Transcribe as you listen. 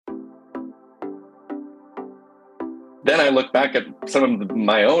then I look back at some of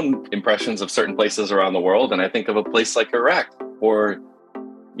my own impressions of certain places around the world, and I think of a place like Iraq or,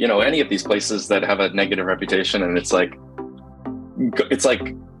 any of these places that have a negative reputation. And it's like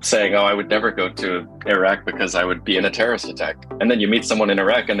saying, oh, I would never go to Iraq because I would be in a terrorist attack. And then you meet someone in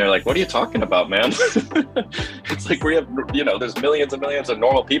Iraq and they're like, what are you talking about, man? It's like we have, there's millions and millions of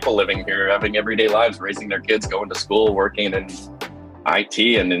normal people living here, having everyday lives, raising their kids, going to school, working in IT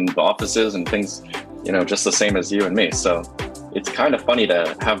and in offices and things, just the same as you and me. So it's kind of funny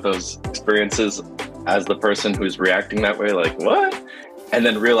to have those experiences as the person who's reacting that way, like, what? And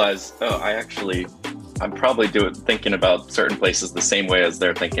then realize, oh, I'm probably thinking about certain places the same way as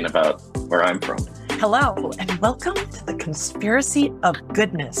they're thinking about where I'm from. Hello, and welcome to the Conspiracy of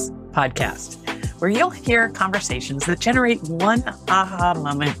Goodness podcast, where you'll hear conversations that generate one aha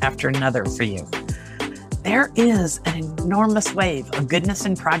moment after another for you. There is an enormous wave of goodness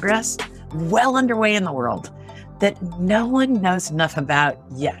in progress well underway in the world that no one knows enough about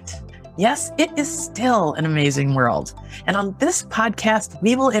yet. Yes, it is still an amazing world. And on this podcast,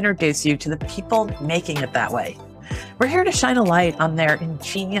 we will introduce you to the people making it that way. We're here to shine a light on their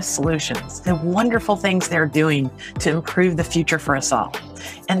ingenious solutions, the wonderful things they're doing to improve the future for us all.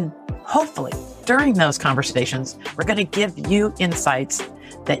 And hopefully, during those conversations, we're going to give you insights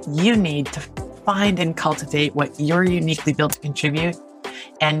that you need to find and cultivate what you're uniquely built to contribute,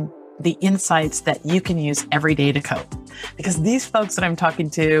 and the insights that you can use every day to cope. Because these folks that I'm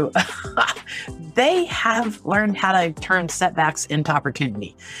talking to, they have learned how to turn setbacks into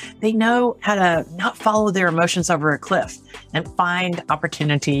opportunity. They know how to not follow their emotions over a cliff and find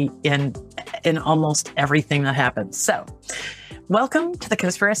opportunity in almost everything that happens. So welcome to the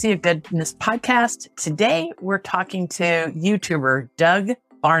Conspiracy of Goodness podcast. Today, we're talking to YouTuber Doug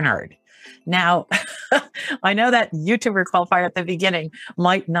Barnard. Now, I know that YouTuber qualifier at the beginning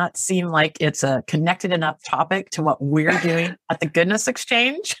might not seem like it's a connected enough topic to what we're doing at the Goodness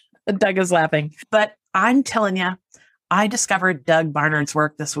Exchange. Doug is laughing. But I'm telling you, I discovered Doug Barnard's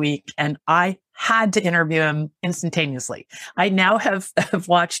work this week, and I had to interview him instantaneously. I now have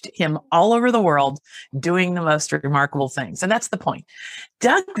watched him all over the world doing the most remarkable things. And that's the point.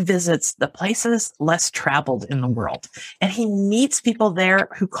 Doug visits the places less traveled in the world, and he meets people there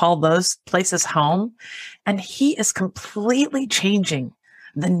who call those places home. And he is completely changing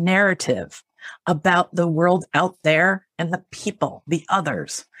the narrative about the world out there and the people, the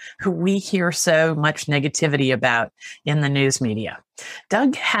others, who we hear so much negativity about in the news media.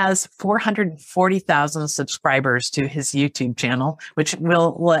 Doug has 440,000 subscribers to his YouTube channel, which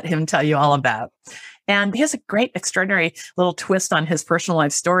we'll let him tell you all about. And he has a great, extraordinary little twist on his personal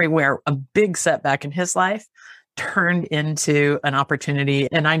life story where a big setback in his life turned into an opportunity.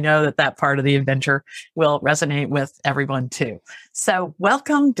 And I know that that part of the adventure will resonate with everyone too. So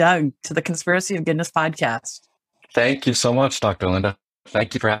welcome, Doug, to the Conspiracy of Goodness podcast. Thank you so much, Dr. Linda.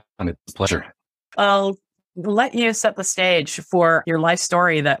 Thank you for having me. It's a pleasure. I'll let you set the stage for your life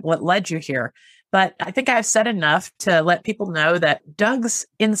story, what led you here. But I think I've said enough to let people know that Doug's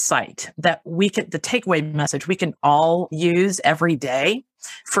insight that the takeaway message we can all use every day,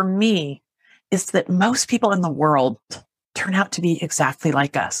 for me, is that most people in the world turn out to be exactly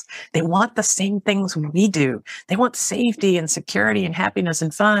like us. They want the same things we do. They want safety and security and happiness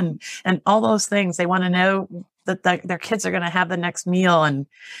and fun and all those things. They want to know that their kids are going to have the next meal and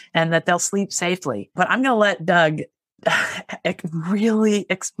that they'll sleep safely. But I'm going to let Doug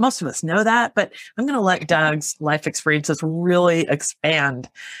most of us know that, but I'm going to let Doug's life experiences really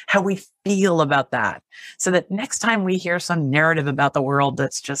expand how we feel about that, so that next time we hear some narrative about the world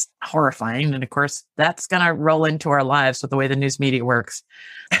that's just horrifying, and of course that's going to roll into our lives with the way the news media works.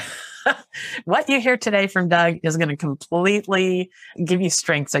 What you hear today from Doug is going to completely give you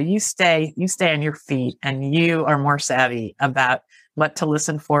strength. So you stay on your feet, and you are more savvy about what to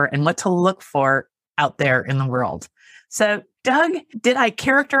listen for and what to look for out there in the world. So, Doug, did I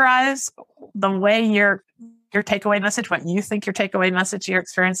characterize the way your takeaway message, what you think your takeaway message, your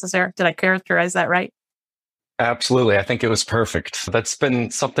experiences there? Did I characterize that right? Absolutely. I think it was perfect. That's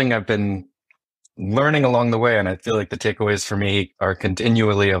been something I've been learning along the way. And I feel like the takeaways for me are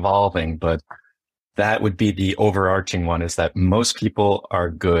continually evolving. But that would be the overarching one, is that most people are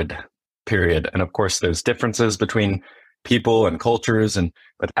good, period. And of course, there's differences between people and cultures.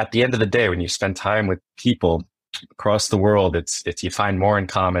 But at the end of the day, when you spend time with people across the world, it's you find more in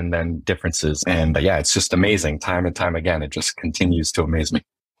common than differences. And it's just amazing. Time and time again, it just continues to amaze me.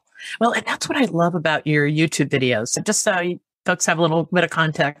 Well, and that's what I love about your YouTube videos. So just so folks have a little bit of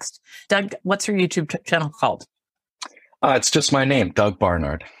context, Doug, what's your YouTube channel called? It's just my name, Doug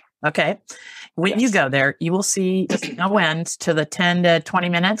Barnard. Okay. When you go there, you will see no end to the 10 to 20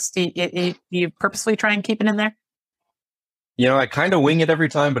 minutes. Do you purposely try and keep it in there? I kind of wing it every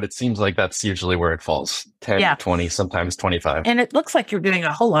time, but it seems like that's usually where it falls. 10, 20, sometimes 25. And it looks like you're doing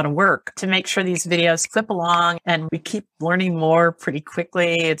a whole lot of work to make sure these videos clip along and we keep learning more pretty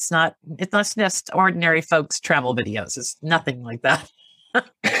quickly. It's not just ordinary folks travel videos. It's nothing like that.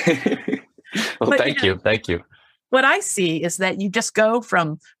 Well, thank you. Thank you. What I see is that you just go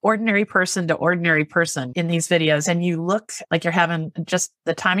from ordinary person to ordinary person in these videos, and you look like you're having just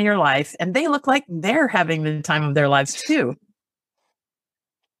the time of your life, and they look like they're having the time of their lives too.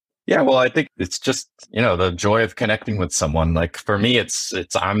 Yeah, well, I think it's just, the joy of connecting with someone. Like for me, it's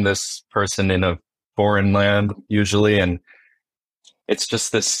I'm this person in a foreign land usually, and it's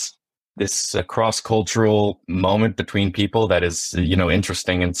just this cross-cultural moment between people that is,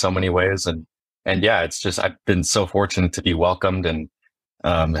 interesting in so many ways. And yeah, it's just, I've been so fortunate to be welcomed and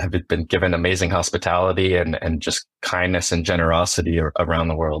have been given amazing hospitality and just kindness and generosity around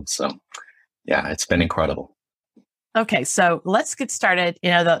the world. So yeah, it's been incredible. Okay, so let's get started.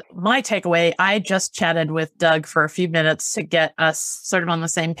 My takeaway, I just chatted with Doug for a few minutes to get us sort of on the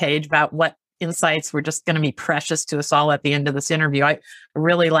same page about what insights were just going to be precious to us all at the end of this interview. I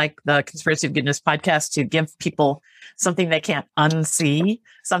really like the Conspiracy of Goodness podcast to give people something they can't unsee,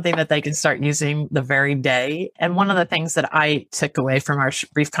 something that they can start using the very day. And one of the things that I took away from our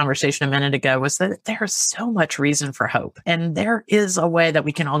brief conversation a minute ago was that there's so much reason for hope. And there is a way that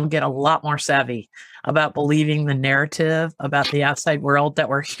we can all get a lot more savvy about believing the narrative about the outside world that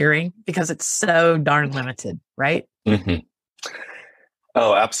we're hearing, because it's so darn limited, right? Mm-hmm.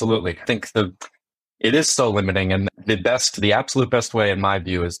 Oh, absolutely. I think it is so limiting. And the absolute best way, in my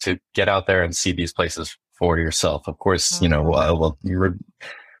view, is to get out there and see these places for yourself. Of course, you're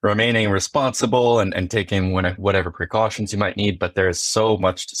remaining responsible and taking whatever precautions you might need, but there's so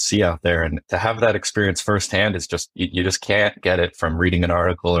much to see out there. And to have that experience firsthand is just, you just can't get it from reading an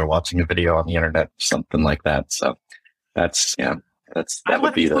article or watching a video on the internet, something like that. So that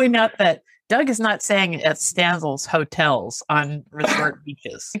would be point out that Doug is not saying at Stanzel's hotels on resort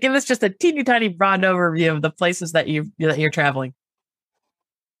beaches. Give us just a teeny tiny broad overview of the places that you're traveling.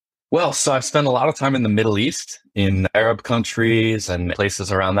 Well, so I've spent a lot of time in the Middle East, in Arab countries and places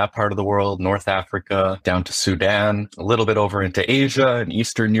around that part of the world, North Africa, down to Sudan, a little bit over into Asia and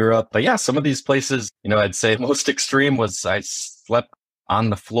Eastern Europe. But yeah, some of these places, I'd say most extreme was I slept on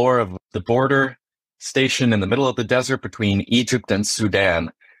the floor of the border station in the middle of the desert between Egypt and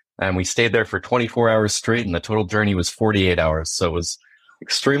Sudan. And we stayed there for 24 hours straight, and the total journey was 48 hours. So it was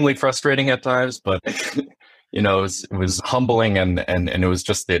extremely frustrating at times, but it was humbling and it was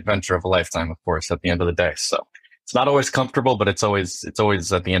just the adventure of a lifetime, of course, at the end of the day. So it's not always comfortable, but it's always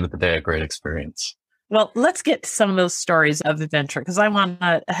at the end of the day a great experience. Well, let's get to some of those stories of adventure, because I want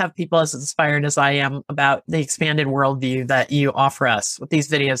to have people as inspired as I am about the expanded worldview that you offer us with these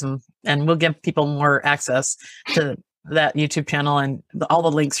videos, and we'll give people more access to that YouTube channel, and all the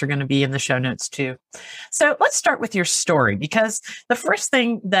links are going to be in the show notes too. So let's start with your story, because the first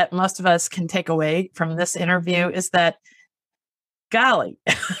thing that most of us can take away from this interview is that, golly,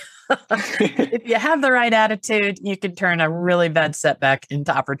 if you have the right attitude, you can turn a really bad setback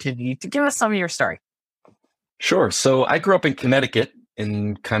into opportunity. To give us some of your story. Sure. So I grew up in Connecticut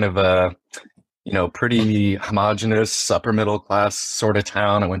in kind of a pretty homogenous, upper middle class sort of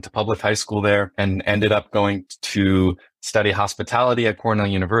town. I went to public high school there and ended up going to study hospitality at Cornell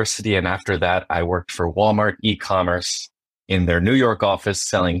University. And after that, I worked for Walmart e-commerce in their New York office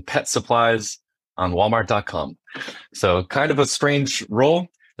selling pet supplies on Walmart.com. So kind of a strange role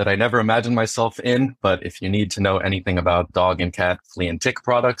that I never imagined myself in. But if you need to know anything about dog and cat flea and tick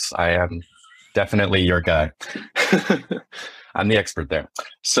products, I am definitely your guy. I'm the expert there.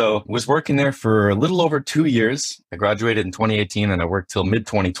 So was working there for a little over 2 years. I graduated in 2018 and I worked till mid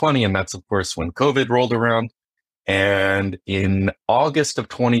 2020. And that's, of course, when COVID rolled around. And in August of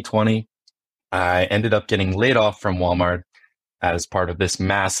 2020, I ended up getting laid off from Walmart as part of this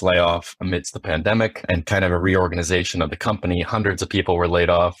mass layoff amidst the pandemic and kind of a reorganization of the company. Hundreds of people were laid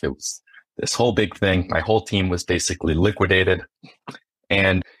off. It was this whole big thing. My whole team was basically liquidated.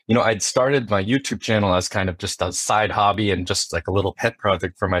 And, I'd started my YouTube channel as kind of just a side hobby and just like a little pet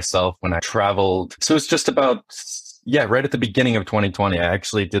project for myself when I traveled. So it's just about, right at the beginning of 2020, I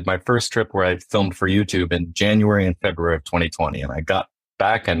actually did my first trip where I filmed for YouTube in January and February of 2020. And I got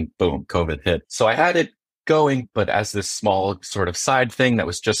back and boom, COVID hit. So I had it going, but as this small sort of side thing that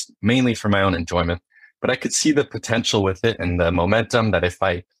was just mainly for my own enjoyment. But I could see the potential with it and the momentum that if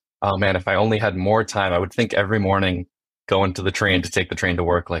I only had more time, I would think every morning going to the train to take the train to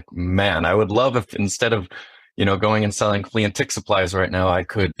work, like, man, I would love if instead of, going and selling flea and tick supplies right now, I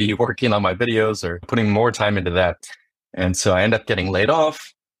could be working on my videos or putting more time into that. And so I ended up getting laid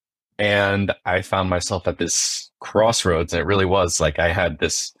off. And I found myself at this crossroads. And it really was like I had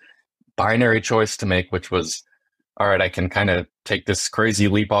this binary choice to make, which was, all right, I can kind of take this crazy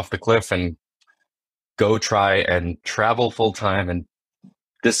leap off the cliff and go try and travel full time. And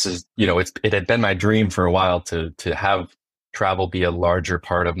this is, it had been my dream for a while to have travel be a larger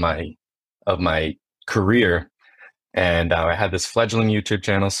part of my career. And I had this fledgling YouTube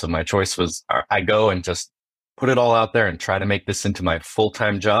channel. So my choice was I go and just put it all out there and try to make this into my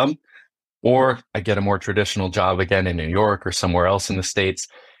full-time job, or I get a more traditional job again in New York or somewhere else in the States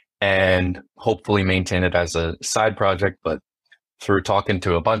and hopefully maintain it as a side project. But through talking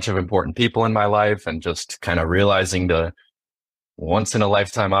to a bunch of important people in my life and just kind of realizing the once in a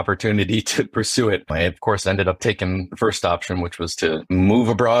lifetime opportunity to pursue it, I of course ended up taking the first option, which was to move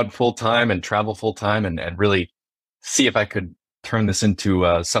abroad full time and travel full time and really see if I could turn this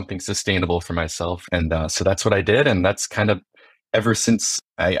into something sustainable for myself. And so that's what I did. And that's kind of ever since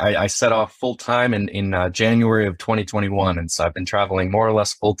I set off full time in January of 2021. And so I've been traveling more or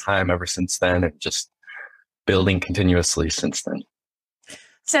less full time ever since then, and just building continuously since then.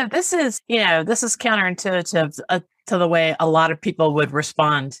 So this is counterintuitive to the way a lot of people would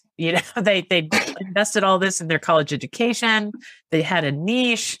respond. They invested all this in their college education. They had a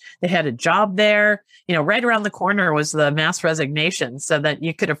niche. They had a job there. Right around the corner was the mass resignation, so that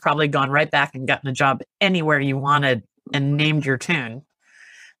you could have probably gone right back and gotten a job anywhere you wanted and named your tune.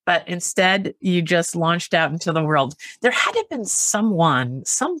 But instead, you just launched out into the world. There had to have been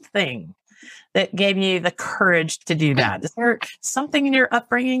something that gave you the courage to do that. Is there something in your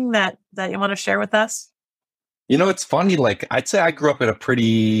upbringing that you want to share with us? It's funny. Like, I'd say I grew up in a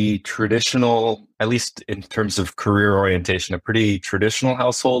pretty traditional, at least in terms of career orientation, a pretty traditional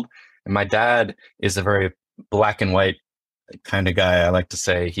household. And my dad is a very black and white kind of guy. I like to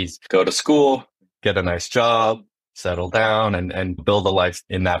say he's go to school, get a nice job, settle down, and build a life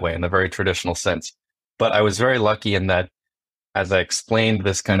in that way, in a very traditional sense. But I was very lucky in that, as I explained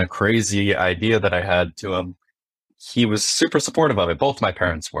this kind of crazy idea that I had to him, he was super supportive of it. Both my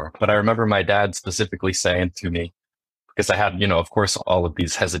parents were. But I remember my dad specifically saying to me, because I had, of course, all of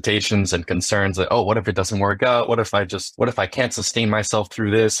these hesitations and concerns that, oh, what if it doesn't work out? What if I can't sustain myself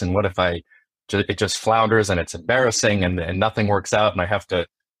through this? And what if it just flounders and it's embarrassing and nothing works out and I have to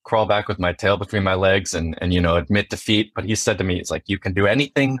crawl back with my tail between my legs and admit defeat. But he said to me, it's like, you can do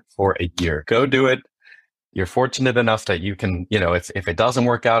anything for a year. Go do it. You're fortunate enough that you can, if it doesn't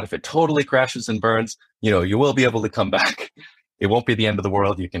work out, if it totally crashes and burns, you will be able to come back. It won't be the end of the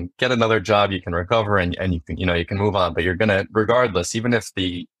world. You can get another job, you can recover, and you can, you can move on. But you're going to, regardless, even if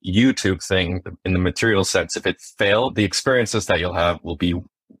the YouTube thing in the material sense, if it failed, the experiences that you'll have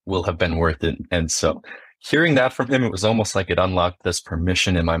will have been worth it. And so hearing that from him, it was almost like it unlocked this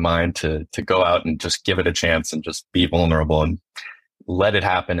permission in my mind to go out and just give it a chance and just be vulnerable and let it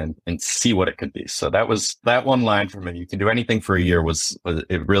happen and see what it could be. So that one line from him, you can do anything for a year, was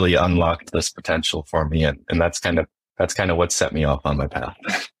it really unlocked this potential for me. And that's kind of what set me off on my path.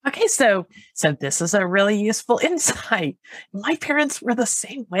 Okay. So this is a really useful insight. My parents were the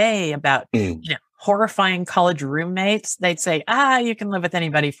same way about, horrifying college roommates. They'd say, you can live with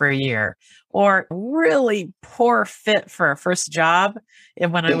anybody for a year, or really poor fit for a first job.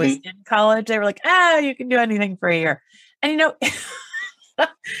 And when I was in college, they were like, you can do anything for a year. And,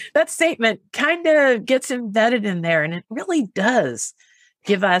 that statement kind of gets embedded in there, and it really does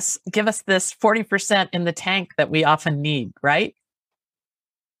give us this 40% in the tank that we often need, right?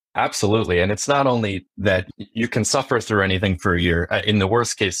 Absolutely. And it's not only that you can suffer through anything for a year in the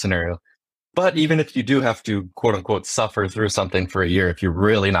worst case scenario, but even if you do have to, quote unquote, suffer through something for a year, if you're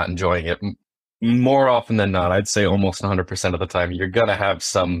really not enjoying it, more often than not, I'd say almost 100% of the time, you're going to have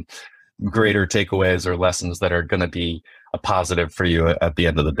some greater takeaways or lessons that are going to be a positive for you at the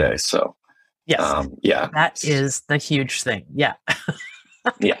end of the day. So, yes, that is the huge thing. Yeah.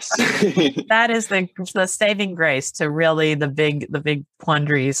 Yes. That is the saving grace to really the big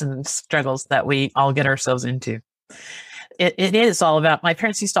quandaries and struggles that we all get ourselves into. It is all about, my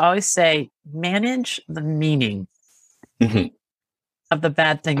parents used to always say, manage the meaning of the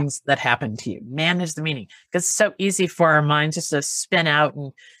bad things that happen to you. Manage the meaning. Because it's so easy for our minds just to spin out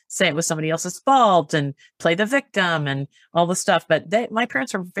and say it was somebody else's fault and play the victim and all the stuff. But my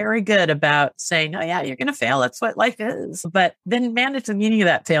parents are very good about saying, oh yeah, you're going to fail. That's what life is. But then manage the meaning of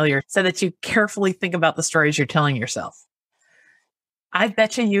that failure so that you carefully think about the stories you're telling yourself. I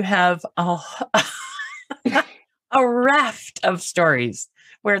bet you have a raft of stories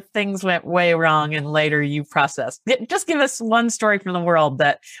where things went way wrong and later you processed. Just give us one story from the world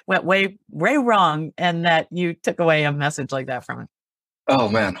that went way, way wrong and that you took away a message like that from it. Oh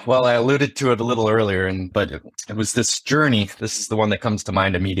man. Well, I alluded to it a little earlier, but it was this journey. This is the one that comes to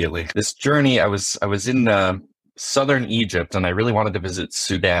mind immediately. This journey, I was in southern Egypt, and I really wanted to visit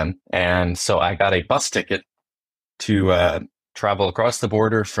Sudan, and so I got a bus ticket to travel across the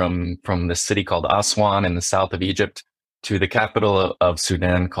border from this city called Aswan in the south of Egypt to the capital of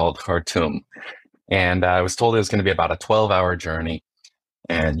Sudan called Khartoum. And I was told it was going to be about a 12-hour journey.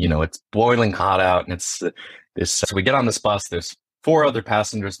 And, it's boiling hot out. And it's this. So we get on this bus. There's four other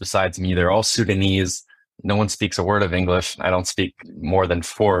passengers besides me. They're all Sudanese. No one speaks a word of English. I don't speak more than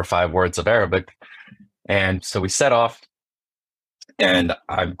 4 or 5 words of Arabic. And so we set off. And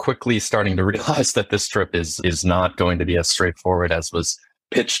I'm quickly starting to realize that this trip is not going to be as straightforward as was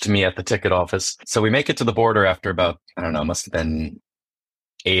pitched to me at the ticket office. So we make it to the border after about, I don't know, must have been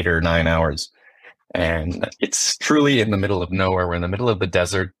 8 or 9 hours. And it's truly in the middle of nowhere. We're in the middle of the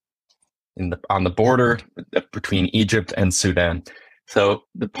desert on the border between Egypt and Sudan. So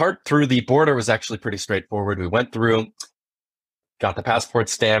the part through the border was actually pretty straightforward. We went through, got the passport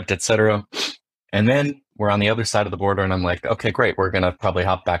stamped, etc. And then we're on the other side of the border, and I'm like, okay, great. We're going to probably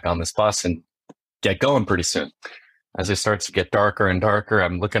hop back on this bus and get going pretty soon. As it starts to get darker and darker,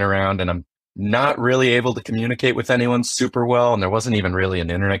 I'm looking around and I'm not really able to communicate with anyone super well. And there wasn't even really an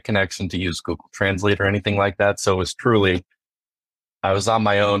internet connection to use Google Translate or anything like that. So it was truly, I was on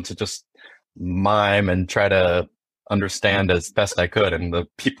my own to just mime and try to understand as best I could. And the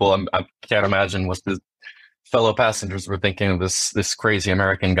people, I can't imagine what the fellow passengers were thinking of this crazy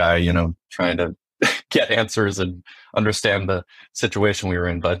American guy, trying to get answers and understand the situation we were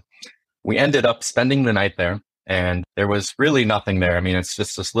in. But we ended up spending the night there. And there was really nothing there. I mean, it's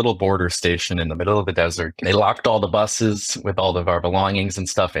just this little border station in the middle of the desert. They locked all the buses with all of our belongings and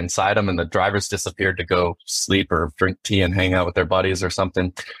stuff inside them, and the drivers disappeared to go sleep or drink tea and hang out with their buddies or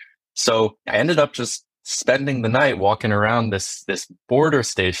something. So I ended up just spending the night walking around this border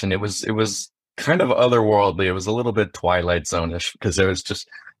station. It was kind of otherworldly. It was a little bit Twilight Zone-ish because there was just,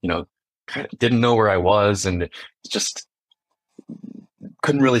 kind of didn't know where I was, and just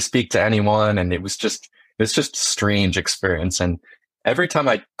couldn't really speak to anyone. And it's just a strange experience. And every time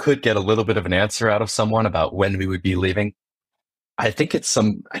I could get a little bit of an answer out of someone about when we would be leaving, I think it's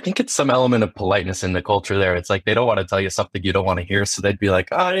some element of politeness in the culture there. It's like they don't want to tell you something you don't want to hear. So they'd be like,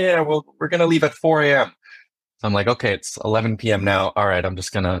 oh yeah, well, we're going to leave at 4 a.m. So I'm like, okay, it's 11 p.m. now. All right, I'm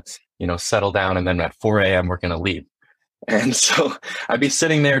just going to, settle down. And then at 4 a.m., we're going to leave. And so I'd be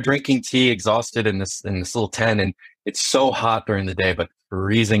sitting there drinking tea, exhausted in this little tent. And it's so hot during the day, but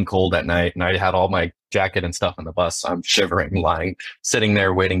freezing cold at night. And I had all my jacket and stuff on the bus. So I'm shivering, sitting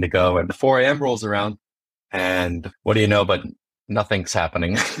there waiting to go. And the 4 a.m. rolls around. And what do you know? But nothing's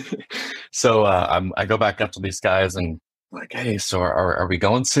happening. So I go back up to these guys and I'm like, hey, so are we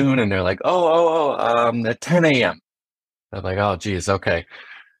going soon? And they're like, at 10 a.m. I'm like, oh, geez, okay.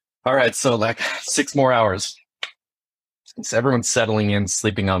 All right, so like 6 more hours. So everyone's settling in,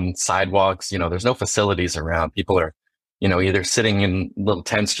 sleeping on sidewalks. There's no facilities around. People are, either sitting in little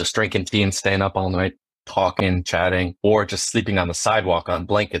tents, just drinking tea and staying up all night, talking, chatting, or just sleeping on the sidewalk on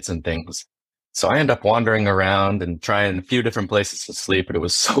blankets and things. So I end up wandering around and trying a few different places to sleep, but it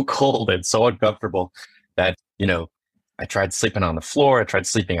was so cold and so uncomfortable that, I tried sleeping on the floor. I tried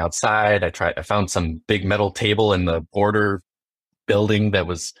sleeping outside. I found some big metal table in the border building that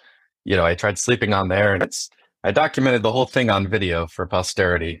was, I tried sleeping on there, and I documented the whole thing on video for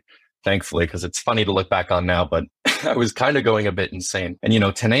posterity, thankfully, because it's funny to look back on now, but I was kind of going a bit insane.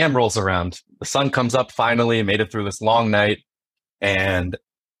 And, 10 a.m. rolls around, the sun comes up finally, made it through this long night, and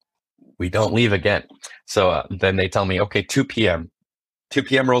we don't leave again. So then they tell me, okay, 2 p.m. 2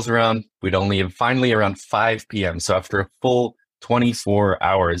 p.m. rolls around, we don't leave. Finally, around 5 p.m. So after a full 24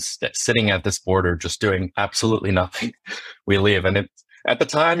 hours sitting at this border, just doing absolutely nothing, we leave. And at the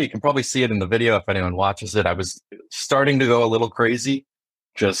time, you can probably see it in the video if anyone watches it, I was starting to go a little crazy.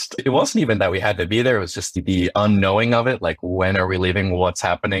 It wasn't even that we had to be there. It was just the unknowing of it. Like, when are we leaving? What's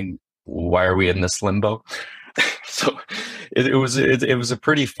happening? Why are we in this limbo? So it was a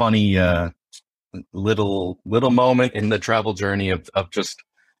pretty funny little moment in the travel journey of just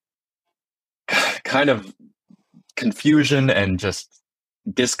kind of confusion and just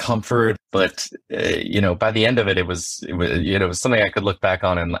discomfort. But by the end of it, it was something I could look back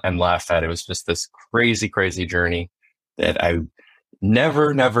on and laugh at. It was just this crazy journey that I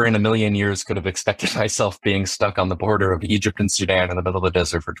never in a million years could have expected myself being stuck on the border of Egypt and Sudan in the middle of the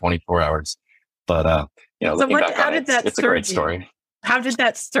desert for 24 hours. But so looking back how on did that it's a serve great you? story. How did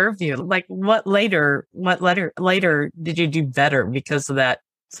that serve you? Like, what later did you do better because of that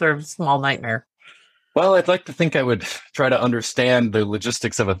sort of small nightmare? Well, I'd like to think I would try to understand the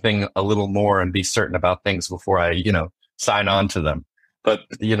logistics of a thing a little more and be certain about things before I, sign on to them. But,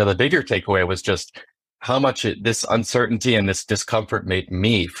 the bigger takeaway was just how much this uncertainty and this discomfort made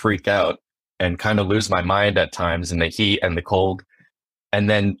me freak out and kind of lose my mind at times in the heat and the cold. And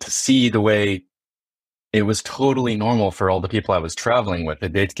then to see the way it was totally normal for all the people I was traveling with,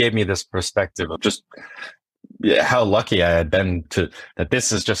 it gave me this perspective of just how lucky I had been that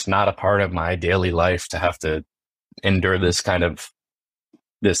this is just not a part of my daily life, to have to endure this kind of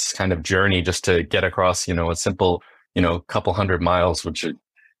journey just to get across, a simple, couple 100 miles, which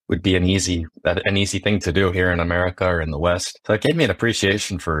would be an easy thing to do here in America or in the West. So it gave me an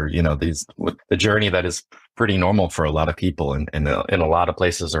appreciation for, the journey that is pretty normal for a lot of people in a lot of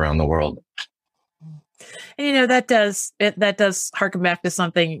places around the world. And, that does harken back to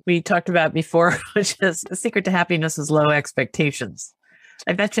something we talked about before, which is the secret to happiness is low expectations.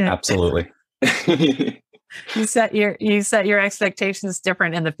 I bet you. Absolutely. You set your expectations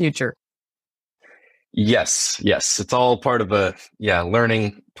different in the future. Yes. It's all part of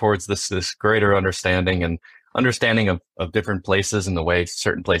learning towards this greater understanding and understanding of different places and the way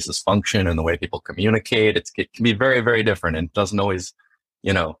certain places function and the way people communicate. It can be very, very different, and doesn't always,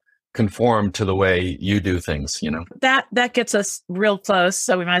 conform to the way you do things, That gets us real close.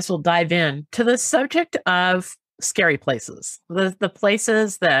 So we might as well dive in to the subject of scary places, the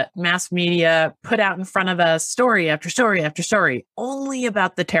places that mass media put out in front of us, story after story after story, only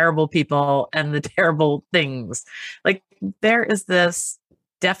about the terrible people and the terrible things. Like, there is this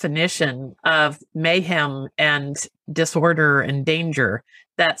definition of mayhem and disorder and danger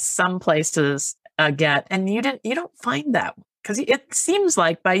that some places get, and you don't find that, because it seems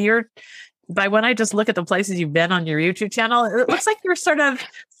like by when I just look at the places you've been on your YouTube channel, it looks like you're sort of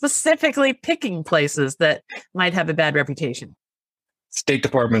specifically picking places that might have a bad reputation. State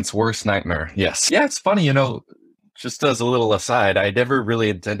Department's worst nightmare. Yes. Yeah, it's funny, just as a little aside, I never really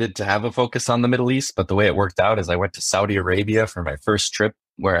intended to have a focus on the Middle East, but the way it worked out is I went to Saudi Arabia for my first trip,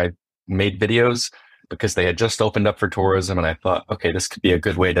 where I made videos because they had just opened up for tourism. And I thought, okay, this could be a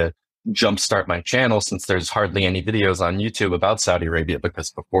good way to jumpstart my channel, since there's hardly any videos on YouTube about Saudi Arabia,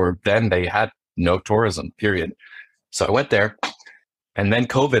 because before then they had no tourism, period. So I went there, and then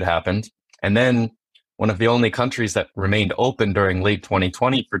COVID happened. And then one of the only countries that remained open during late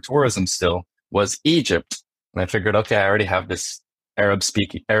 2020 for tourism still was Egypt. And I figured, okay, I already have this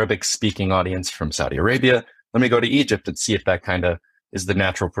Arabic speaking audience from Saudi Arabia. Let me go to Egypt and see if that kind of is the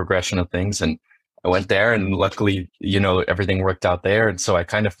natural progression of things. And I went there, and luckily, everything worked out there. And so I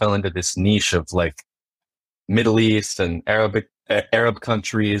kind of fell into this niche of like Middle East and Arab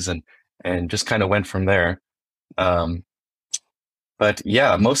countries, and just kind of went from there. But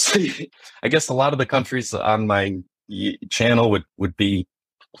yeah, mostly, I guess a lot of the countries on my channel would be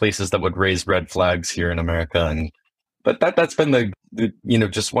places that would raise red flags here in America. But that's been the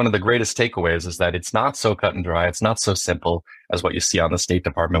just one of the greatest takeaways, is that it's not so cut and dry. It's not so simple as what you see on the State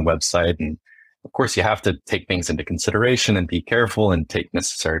Department website. And of course, you have to take things into consideration and be careful and take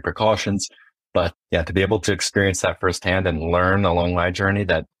necessary precautions. But yeah, to be able to experience that firsthand and learn along my journey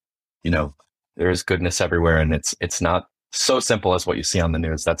that, there is goodness everywhere, and it's not so simple as what you see on the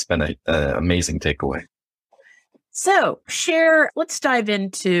news. That's been an amazing takeaway. So let's dive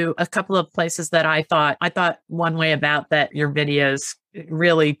into a couple of places that I thought one way about that your videos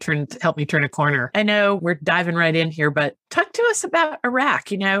really helped me turn a corner. I know we're diving right in here, but talk to us about Iraq.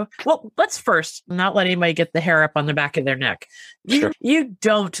 Well, let's first not let anybody get the hair up on the back of their neck. Sure. You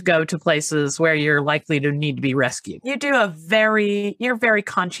don't go to places where you're likely to need to be rescued. You're very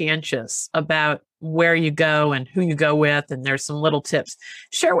conscientious about where you go and who you go with, and there's some little tips.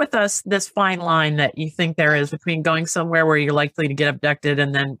 Share with us this fine line that you think there is between going somewhere where you're likely to get abducted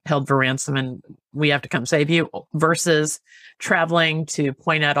and then held for ransom and we have to come save you, versus traveling to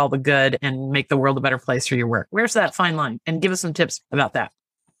point out all the good and make the world a better place for your work. Where's that fine line? And give us some tips about that.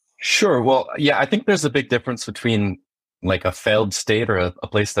 Sure. Well, yeah, I think there's a big difference between like a failed state or a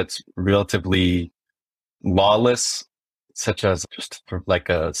place that's relatively lawless, such as just like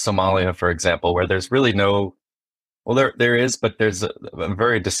Somalia, for example, where there's really there is, but there's a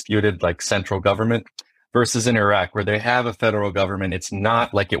very disputed like central government, versus in Iraq, where they have a federal government. It's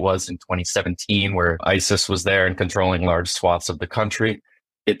not like it was in 2017, where ISIS was there and controlling large swaths of the country.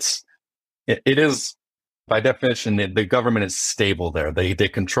 It is, by definition, the government is stable there. They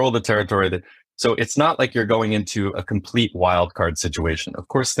control the territory. So it's not like you're going into a complete wild card situation. Of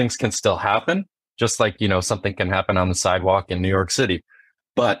course, things can still happen, just like, something can happen on the sidewalk in New York City.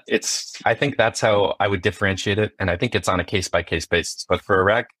 But I think that's how I would differentiate it. And I think it's on a case by case basis. But for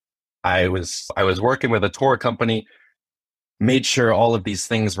Iraq, I was working with a tour company, made sure all of these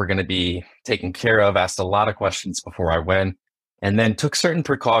things were going to be taken care of, asked a lot of questions before I went, and then took certain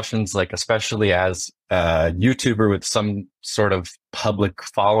precautions, like especially as a YouTuber with some sort of public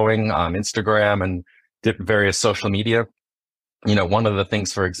following on Instagram and various social media. One of the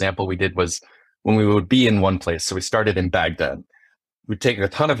things, for example, we did was when we would be in one place. So we started in Baghdad. We'd take a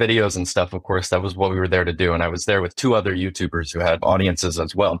ton of videos and stuff. Of course, that was what we were there to do. And I was there with two other YouTubers who had audiences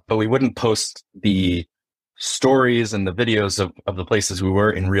as well. But we wouldn't post the stories and the videos of the places we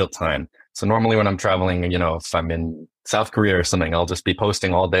were in real time. So normally when I'm traveling, if I'm in South Korea or something, I'll just be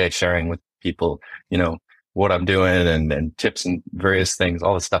posting all day, sharing with people, what I'm doing and tips and various things,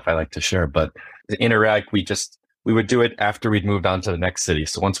 all the stuff I like to share. But in Iraq, we would do it after we'd moved on to the next city.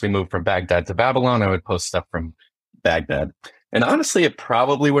 So once we moved from Baghdad to Babylon, I would post stuff from Baghdad. And honestly, it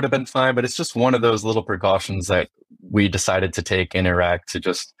probably would have been fine, but it's just one of those little precautions that we decided to take in Iraq to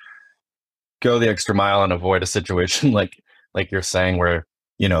just go the extra mile and avoid a situation like you're saying, where,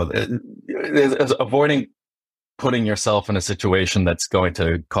 avoiding putting yourself in a situation that's going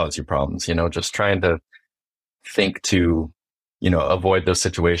to cause you problems, just trying to think to, avoid those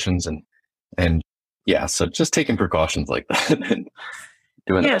situations and yeah, so just taking precautions like that and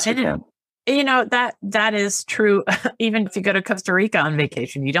doing the best we can. That is true. Even if you go to Costa Rica on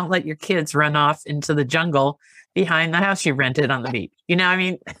vacation, you don't let your kids run off into the jungle behind the house you rented on the beach.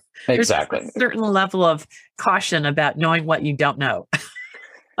 Exactly. There's a certain level of caution about knowing what you don't know.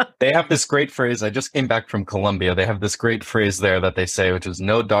 They have this great phrase. I just came back from Colombia. They have this great phrase there that they say, which is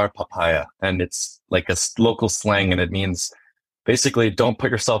no dar papaya. And it's like a local slang. And it means basically don't put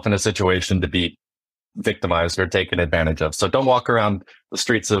yourself in a situation to be victimized or taken advantage of. So don't walk around the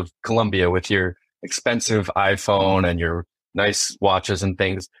streets of Colombia with your expensive iPhone and your nice watches and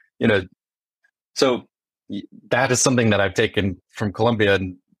things, So that is something that I've taken from Colombia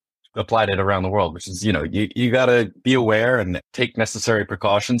and applied it around the world, which is, you got to be aware and take necessary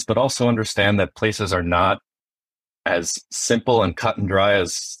precautions, but also understand that places are not as simple and cut and dry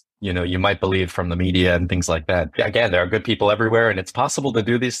as, you might believe from the media and things like that. Again, there are good people everywhere, and it's possible to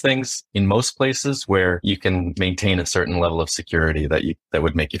do these things in most places where you can maintain a certain level of security that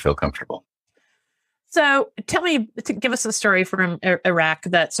would make you feel comfortable. So give us a story from Iraq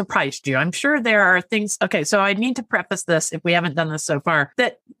that surprised you. I'm sure there are things. Okay, so I need to preface this, if we haven't done this so far,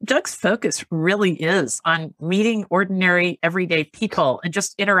 that Doug's focus really is on meeting ordinary, everyday people and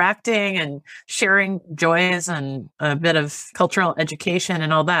just interacting and sharing joys and a bit of cultural education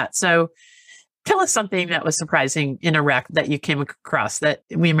and all that. So tell us something that was surprising in Iraq that you came across that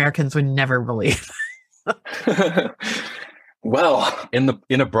we Americans would never believe. Well,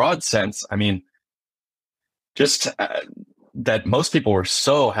 in a broad sense, I mean, just that most people were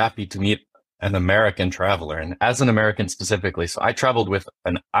so happy to meet an American traveler, and as an American specifically. So I traveled with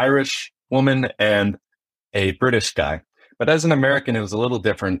an Irish woman and a British guy. But as an American, it was a little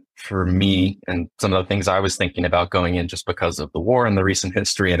different for me and some of the things I was thinking about going in, just because of the war and the recent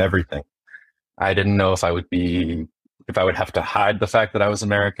history and everything. I didn't know if I would have to hide the fact that I was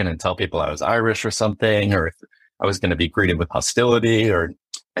American and tell people I was Irish or something, or if I was going to be greeted with hostility,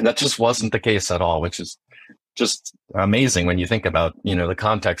 and that just wasn't the case at all, which is just amazing when you think about, the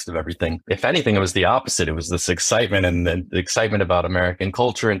context of everything. If anything, it was the opposite. It was this excitement and the excitement about American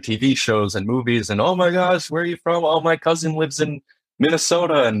culture and TV shows and movies. And, oh my gosh, where are you from? Oh, my cousin lives in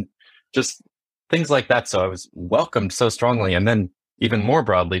Minnesota, and just things like that. So I was welcomed so strongly. And then even more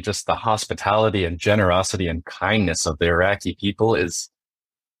broadly, just the hospitality and generosity and kindness of the Iraqi people is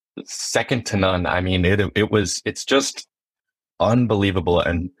second to none. I mean, it's just unbelievable.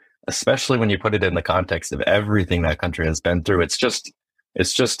 And especially when you put it in the context of everything that country has been through, it's just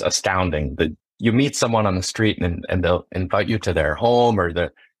astounding that you meet someone on the street and they'll invite you to their home, or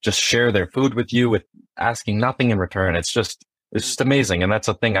just share their food with you with asking nothing in return. It's just amazing. And that's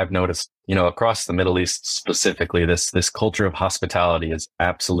a thing I've noticed, across the Middle East specifically. This culture of hospitality is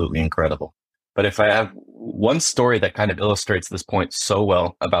absolutely incredible. But if I have one story that kind of illustrates this point so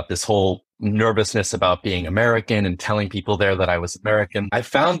well about this whole nervousness about being American and telling people there that I was American, I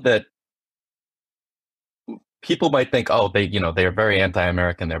found that people might think, oh, they are very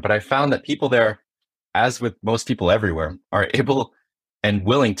anti-American there. But I found that people there, as with most people everywhere, are able and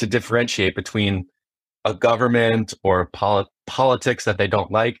willing to differentiate between a government or politics that they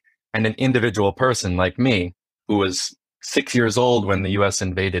don't like and an individual person like me, who was 6 years old when the US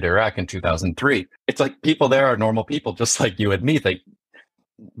invaded Iraq in 2003. It's like people there are normal people, just like you and me.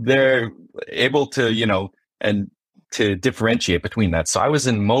 They're able to, and to differentiate between that. So I was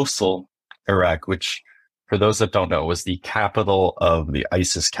in Mosul, Iraq, which, for those that don't know, was the capital of the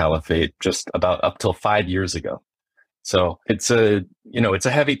ISIS caliphate just about up till 5 years ago. So it's a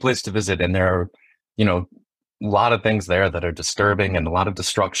heavy place to visit. And there are, a lot of things there that are disturbing and a lot of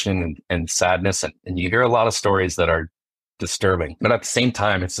destruction and sadness. And you hear a lot of stories that are disturbing. But at the same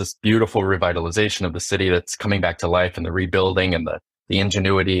time, it's this beautiful revitalization of the city that's coming back to life, and the rebuilding and the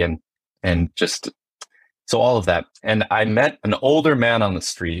ingenuity and just so all of that. And I met an older man on the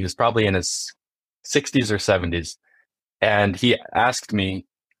street. He was probably in his 60s or 70s. And he asked me,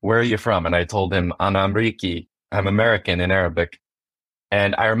 "Where are you from?" And I told him, "Ana Amriki, I'm American," in Arabic.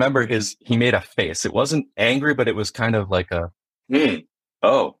 And I remember he made a face. It wasn't angry, but it was kind of like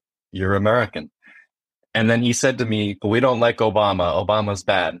oh, you're American. And then he said to me, "We don't like Obama. Obama's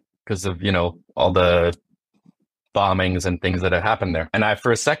bad because of, all the bombings and things that had happened there." And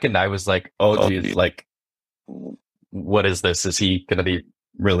for a second, I was like, oh, geez, like, what is this? Is he going to be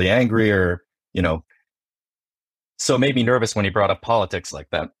really angry or, So it made me nervous when he brought up politics like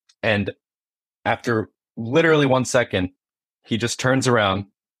that. And after literally 1 second, he just turns around,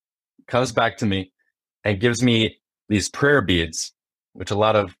 comes back to me, and gives me these prayer beads, which a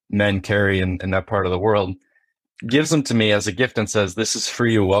lot of men carry in that part of the world, gives them to me as a gift and says, "This is for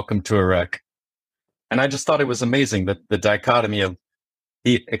you. Welcome to Iraq." And I just thought it was amazing that the dichotomy of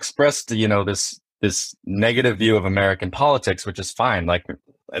he expressed, this negative view of American politics, which is fine. Like,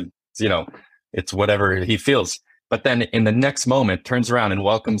 it's whatever he feels. But then in the next moment, turns around and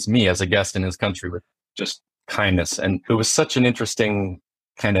welcomes me as a guest in his country with just kindness. And it was such an interesting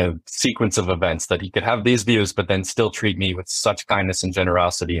kind of sequence of events that he could have these views, but then still treat me with such kindness and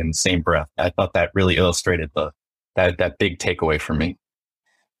generosity in the same breath. I thought that really illustrated that big takeaway for me.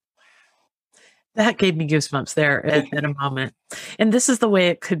 That gave me goosebumps there at a moment. And this is the way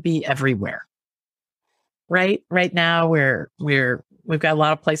it could be everywhere. Right now, we've got a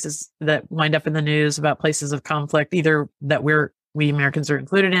lot of places that wind up in the news about places of conflict, either that we Americans are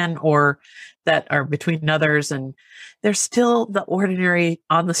included in or that are between others. And there's still the ordinary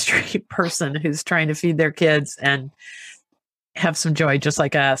on the street person who's trying to feed their kids and have some joy just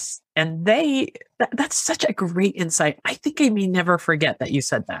like us. And that's such a great insight. I think I may never forget that you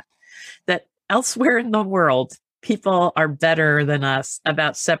said that elsewhere in the world, people are better than us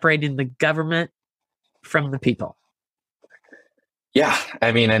about separating the government from the people. Yeah.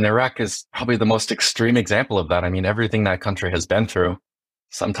 I mean, and Iraq is probably the most extreme example of that. I mean, everything that country has been through,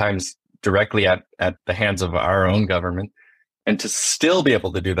 sometimes directly at the hands of our own government, and to still be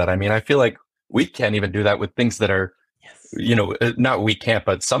able to do that. I mean, I feel like we can't even do that with things that are, not we can't,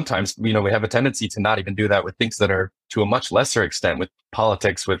 but sometimes, we have a tendency to not even do that with things that are to a much lesser extent with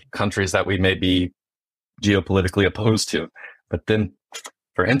politics, with countries that we may be geopolitically opposed to. But then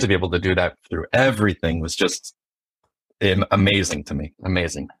for him to be able to do that through everything was just amazing to me.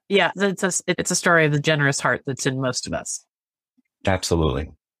 Amazing. Yeah, it's a story of the generous heart that's in most of us.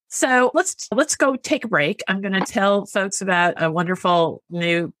 Absolutely. So let's go take a break. I'm going to tell folks about a wonderful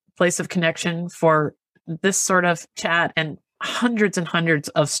new place of connection for this sort of chat and hundreds and hundreds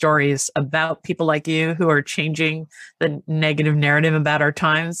of stories about people like you who are changing the negative narrative about our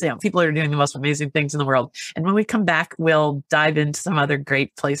times. People are doing the most amazing things in the world. And when we come back, we'll dive into some other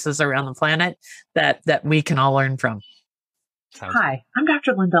great places around the planet that we can all learn from. Hi, I'm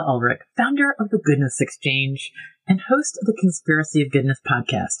Dr. Linda Ulrich, founder of the Goodness Exchange and host of the Conspiracy of Goodness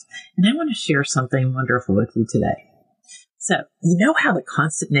podcast. And I want to share something wonderful with you today. So, you know how the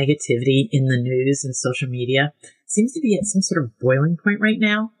constant negativity in the news and social media seems to be at some sort of boiling point right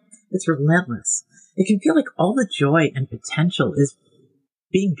now? It's relentless. It can feel like all the joy and potential is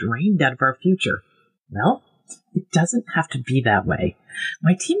being drained out of our future. Well, it doesn't have to be that way.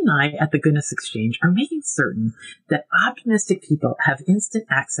 My team and I at the Goodness Exchange are making certain that optimistic people have instant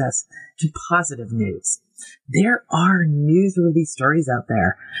access to positive news. There are newsworthy stories out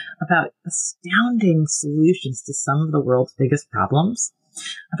there about astounding solutions to some of the world's biggest problems,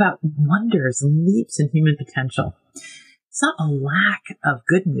 about wonders and leaps in human potential. It's not a lack of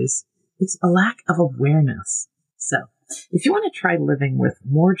good news, it's a lack of awareness. So, if you want to try living with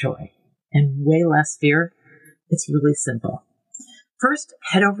more joy and way less fear, it's really simple. First,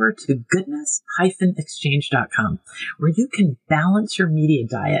 head over to goodness-exchange.com, where you can balance your media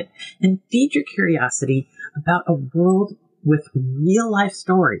diet and feed your curiosity about a world with real-life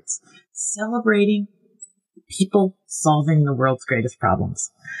stories, celebrating people solving the world's greatest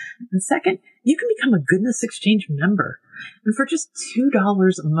problems. And second, you can become a Goodness Exchange member. And for just $2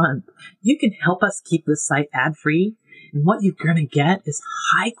 a month, you can help us keep this site ad-free. And what you're going to get is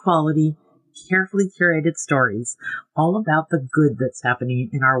high-quality, carefully curated stories all about the good that's happening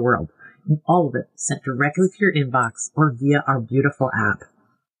in our world, and all of it sent directly to your inbox or via our beautiful app.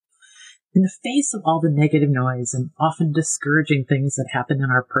 In the face of all the negative noise and often discouraging things that happen in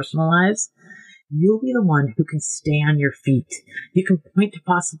our personal lives, you'll be the one who can stay on your feet. You can point to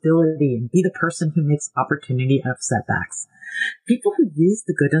possibility and be the person who makes opportunity out of setbacks. People who use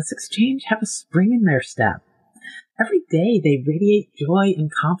the Goodness Exchange have a spring in their step. Every day they radiate joy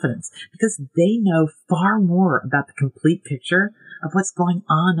and confidence because they know far more about the complete picture of what's going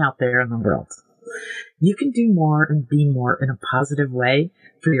on out there in the world. You can do more and be more in a positive way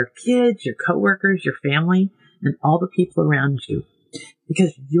for your kids, your coworkers, your family, and all the people around you,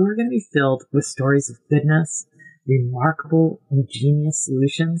 because you're going to be filled with stories of goodness, remarkable, ingenious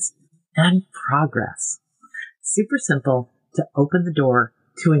solutions, and progress. Super simple to open the door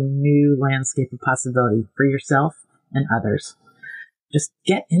to a new landscape of possibility for yourself and others. Just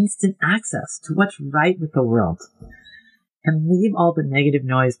get instant access to what's right with the world and leave all the negative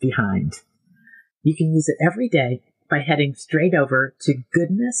noise behind. You can use it every day by heading straight over to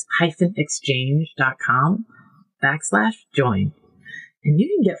goodness-exchange.com/join. And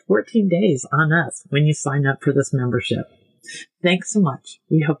you can get 14 days on us when you sign up for this membership. Thanks so much.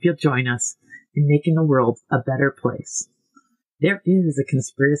 We hope you'll join us in making the world a better place. There is a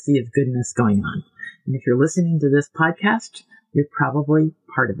conspiracy of goodness going on. And if you're listening to this podcast, you're probably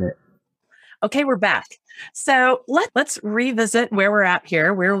part of it. Okay, we're back. So let's revisit where we're at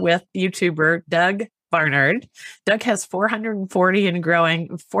here. We're with YouTuber Doug Barnard. Doug has 440 and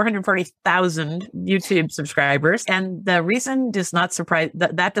growing, 440,000 YouTube subscribers. And the reason does not surprise,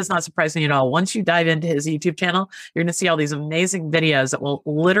 that does not surprise me at all. Once you dive into his YouTube channel, you're going to see all these amazing videos that will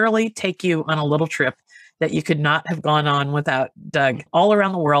literally take you on a little trip that you could not have gone on without Doug. All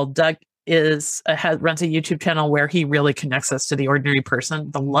around the world, Doug runs a YouTube channel where he really connects us to the ordinary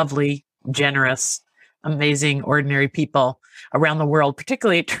person, the lovely, generous, amazing, ordinary people around the world,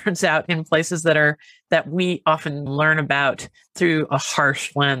 particularly it turns out in places that we often learn about through a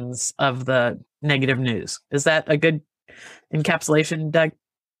harsh lens of the negative news. Is that a good encapsulation, Doug?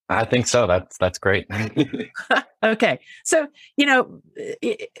 I think so. That's great. Okay. So,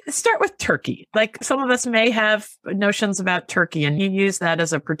 start with Turkey. Like some of us may have notions about Turkey, and you use that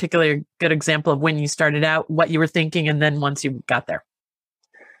as a particularly good example of when you started out, what you were thinking, and then once you got there.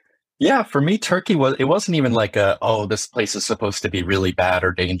 Yeah, for me, Turkey wasn't even like this place is supposed to be really bad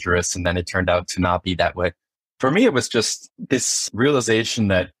or dangerous, and then it turned out to not be that way. For me, it was just this realization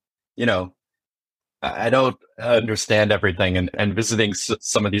that, I don't understand everything, and visiting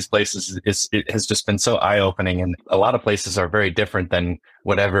some of these places it has just been so eye-opening, and a lot of places are very different than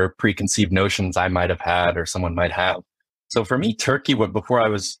whatever preconceived notions I might have had or someone might have. So for me, Turkey, before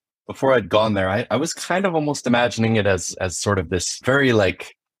I'd gone there, I was kind of almost imagining it as sort of this very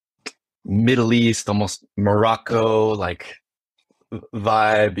like Middle East, almost Morocco like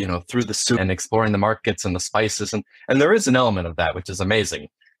vibe, through the soup and exploring the markets and the spices. And there is an element of that, which is amazing.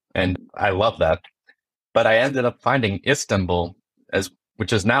 And I love that. But I ended up finding Istanbul,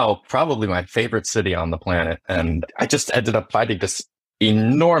 which is now probably my favorite city on the planet. And I just ended up finding this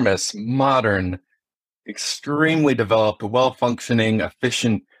enormous, modern, extremely developed, well-functioning,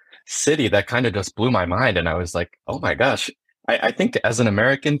 efficient city that kind of just blew my mind. And I was like, oh my gosh. I think as an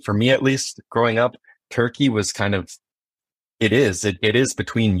American, for me at least, growing up, Turkey was kind of, it is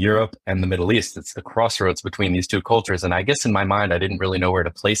between Europe and the Middle East. It's the crossroads between these two cultures. And I guess in my mind, I didn't really know where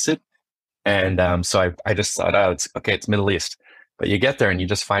to place it. And so I just thought, it's Middle East. But you get there and you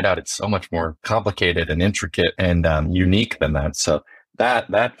just find out it's so much more complicated and intricate and unique than that. So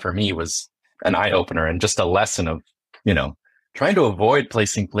that for me was an eye opener and just a lesson of, trying to avoid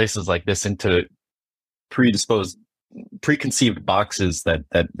placing places like this into preconceived boxes that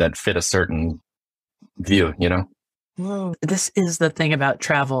fit a certain view, This is the thing about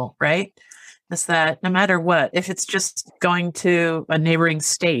travel, right? Is that no matter what, if it's just going to a neighboring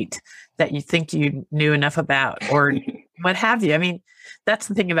state that you think you knew enough about or what have you. I mean, that's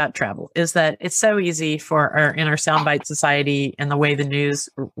the thing about travel is that it's so easy for in our soundbite society and the way the news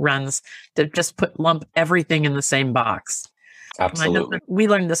runs to just lump everything in the same box. Absolutely. We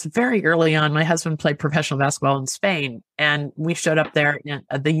learned this very early on. My husband played professional basketball in Spain, and we showed up there in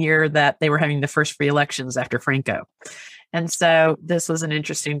the year that they were having the first free elections after Franco. And so this was an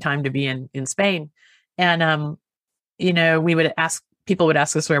interesting time to be in Spain. And, people would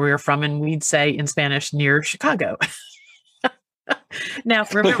ask us where we were from, and we'd say in Spanish, near Chicago. Now,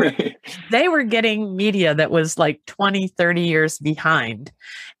 remember, they were getting media that was like 20, 30 years behind.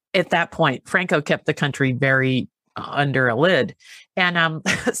 At that point, Franco kept the country very under a lid. And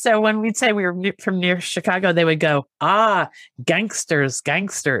so when we'd say we were from near Chicago, they would go, gangsters.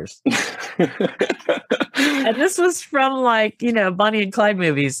 And this was from Bonnie and Clyde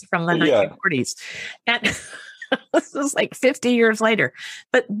movies from the 1940s. And this was like 50 years later.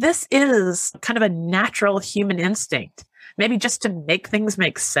 But this is kind of a natural human instinct, maybe just to make things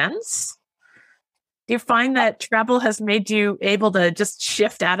make sense. Do you find that travel has made you able to just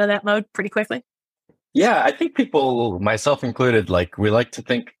shift out of that mode pretty quickly? Yeah, I think people, myself included, we like to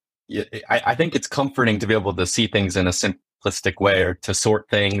think I think it's comforting to be able to see things in a simplistic way, or to sort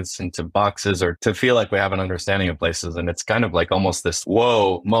things into boxes, or to feel like we have an understanding of places. And it's kind of like almost this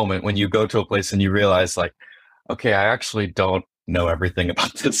whoa moment when you go to a place and you realize like, okay, I actually don't know everything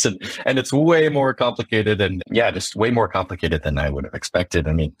about this. And it's way more complicated, and yeah, just way more complicated than I would have expected.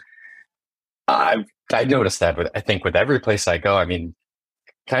 I mean, I noticed that I think with every place I go. I mean,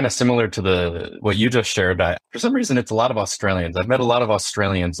 kind of similar to what you just shared. For some reason, it's a lot of Australians. I've met a lot of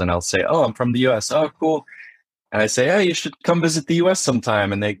Australians, and I'll say, "Oh, I'm from the U.S." Oh, cool. And I say, "Hey, you should come visit the U.S.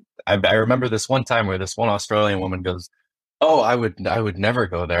 sometime." And I remember this one time where this one Australian woman goes, "Oh, I would never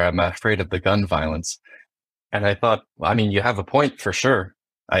go there. I'm afraid of the gun violence." And I thought, well, I mean, you have a point for sure.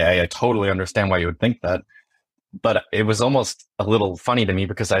 I totally understand why you would think that. But it was almost a little funny to me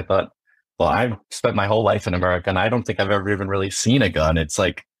because I thought, well, I've spent my whole life in America, and I don't think I've ever even really seen a gun. It's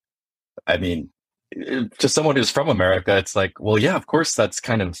like, I mean, to someone who's from America, it's like, well, yeah, of course, that's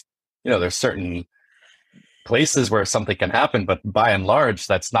kind of, there's certain places where something can happen, but by and large,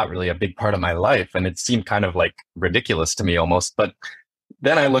 that's not really a big part of my life. And it seemed kind of like ridiculous to me almost. But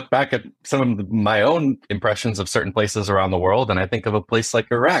then I look back at some of my own impressions of certain places around the world, and I think of a place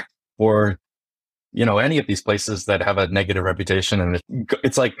like Iraq, or, any of these places that have a negative reputation. And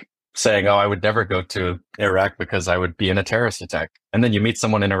it's like saying, oh, I would never go to Iraq because I would be in a terrorist attack. And then you meet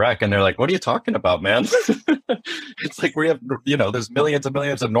someone in Iraq and they're like, what are you talking about, man? It's like we have, there's millions and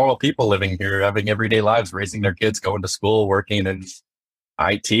millions of normal people living here, having everyday lives, raising their kids, going to school, working in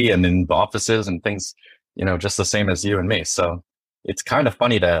IT and in offices and things, just the same as you and me. So it's kind of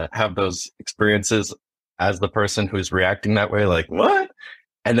funny to have those experiences as the person who's reacting that way, like, what?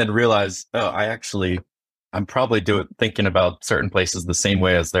 And then realize, oh, I'm probably thinking about certain places the same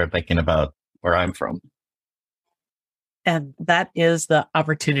way as they're thinking about where I'm from. And that is the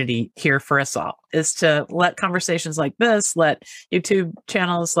opportunity here for us all, is to let conversations like this, let YouTube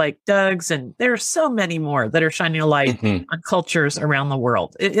channels like Doug's, and there are so many more that are shining a light on cultures around the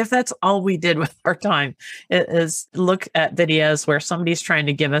world. If that's all we did with our time, is look at videos where somebody's trying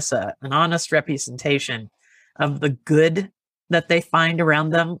to give us an honest representation of the good that they find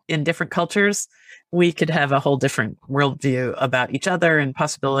around them in different cultures, we could have a whole different worldview about each other and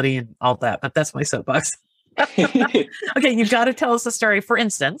possibility and all that. But that's my soapbox. Okay, you've got to tell us a story, for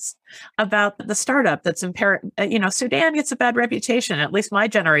instance, about the startup that's in Sudan gets a bad reputation. At least my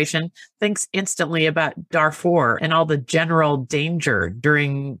generation thinks instantly about Darfur and all the general danger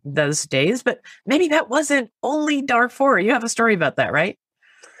during those days. But maybe that wasn't only Darfur. You have a story about that, right?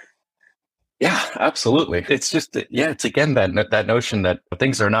 Yeah, absolutely. It's just, it's again that notion that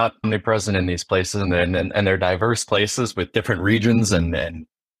things are not omnipresent in these places, and they're diverse places with different regions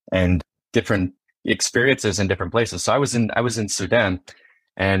and different experiences in different places. So I was in Sudan,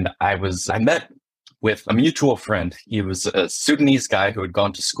 and I met with a mutual friend. He was a Sudanese guy who had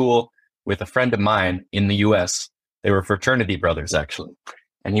gone to school with a friend of mine in the US. They were fraternity brothers, actually.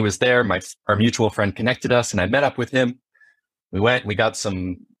 And he was there. Our mutual friend connected us, and I met up with him. We got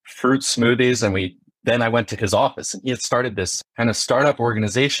some fruit smoothies, and then I went to his office, and he had started this kind of startup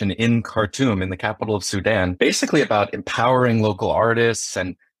organization in Khartoum, in the capital of Sudan, basically about empowering local artists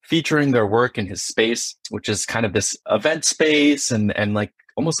and featuring their work in his space, which is kind of this event space and like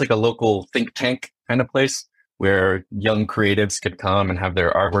almost like a local think tank kind of place where young creatives could come and have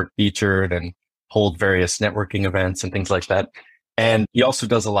their artwork featured and hold various networking events and things like that. And he also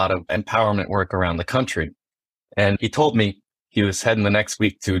does a lot of empowerment work around the country. And he told me he was heading the next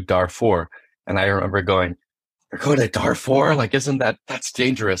week to Darfur. And I remember going, "You're going to Darfur? Like, that's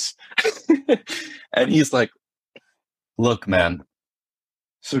dangerous." And he's like, "Look, man,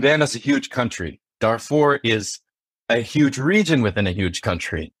 Sudan is a huge country. Darfur is a huge region within a huge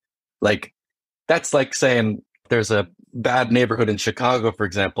country. Like, that's like saying there's a bad neighborhood in Chicago, for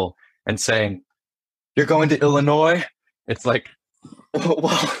example, and saying, you're going to Illinois?" It's like,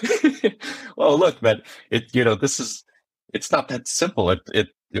 well, well, look, man, it's not that simple.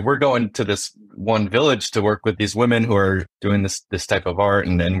 We're going to this one village to work with these women who are doing this type of art,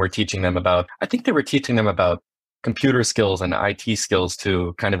 and we're teaching them I think they were teaching them about computer skills and IT skills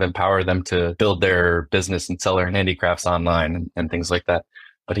to kind of empower them to build their business and sell their handicrafts online and things like that.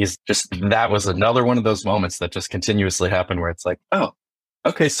 But that was another one of those moments that just continuously happened where it's like, oh,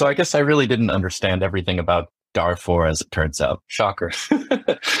 okay, so I guess I really didn't understand everything about Darfur, as it turns out. Shocker.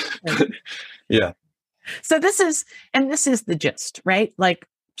 Yeah. So this is the gist, right? Like,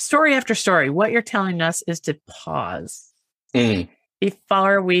 story after story, what you're telling us is to pause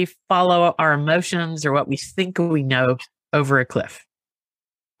before we follow our emotions or what we think we know over a cliff.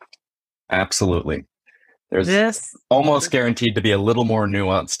 Absolutely. There's almost guaranteed to be a little more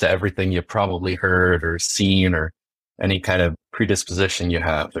nuance to everything you probably heard or seen, or any kind of predisposition you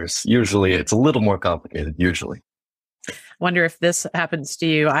have. It's a little more complicated usually. Wonder if this happens to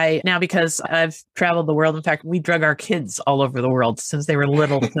you. Now, because I've traveled the world, in fact, we drug our kids all over the world since they were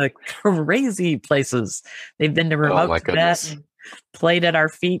little to crazy places. They've been to remote Tibet and played at our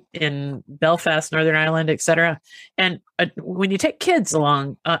feet in Belfast, Northern Ireland, etc. And when you take kids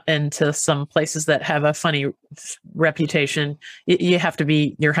along into some places that have a funny reputation, you have to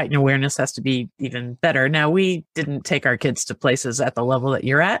be, your heightened awareness has to be even better. Now, we didn't take our kids to places at the level that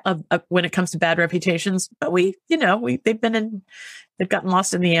you're at when it comes to bad reputations, but they've gotten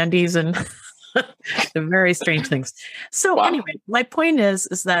lost in the Andes and very strange things. So anyway, my point is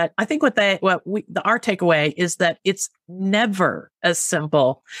that I think our takeaway is that it's never as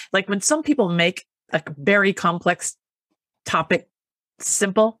simple. Like when some people make a very complex topic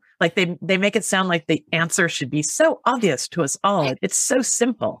simple, like they make it sound like the answer should be so obvious to us all. It's so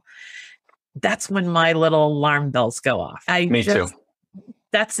simple. That's when my little alarm bells go off. Me too.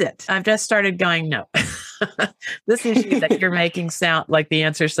 That's it. I've just started going, no. This issue that you're making sound like the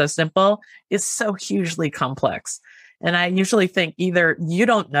answer is so simple is so hugely complex. And I usually think either you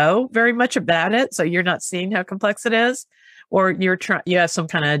don't know very much about it, so you're not seeing how complex it is, or you have some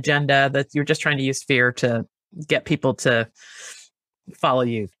kind of agenda that you're just trying to use fear to get people to follow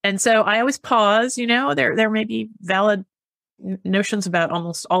you. And so I always pause, there may be valid notions about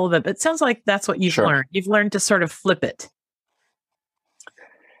almost all of it, but it sounds like that's what you've learned. You've learned to sort of flip it.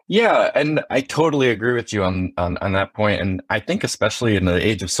 Yeah, and I totally agree with you on that point. And I think especially in the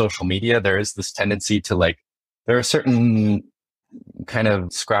age of social media, there is this tendency to there are certain kind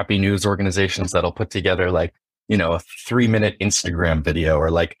of scrappy news organizations that'll put together a 3-minute Instagram video or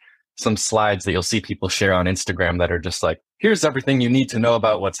some slides that you'll see people share on Instagram that are just here's everything you need to know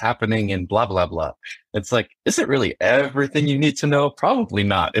about what's happening and blah, blah, blah. It's is it really everything you need to know? Probably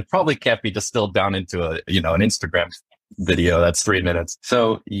not. It probably can't be distilled down into an Instagram video that's 3 minutes.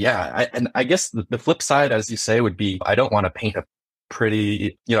 So yeah, I guess the flip side, as you say, would be I don't want to paint a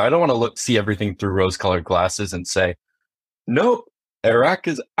pretty, I don't want to see everything through rose-colored glasses and say, nope, Iraq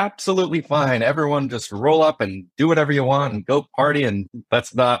is absolutely fine. Everyone just roll up and do whatever you want and go party. And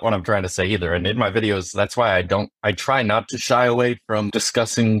that's not what I'm trying to say either. And in my videos, that's why I try not to shy away from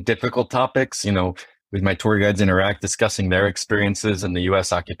discussing difficult topics, with my tour guides in Iraq, discussing their experiences in the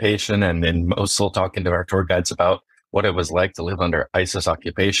US occupation, and in Mosul, talking to our tour guides about what it was like to live under ISIS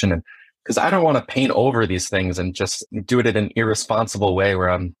occupation. And because I don't want to paint over these things and just do it in an irresponsible way where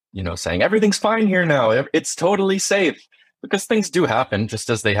I'm, saying everything's fine here now. It's totally safe, because things do happen just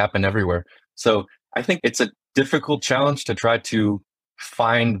as they happen everywhere. So I think it's a difficult challenge to try to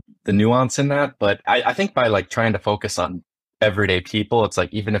find the nuance in that. But I think by trying to focus on everyday people, it's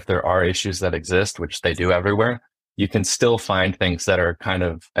even if there are issues that exist, which they do everywhere, you can still find things that are kind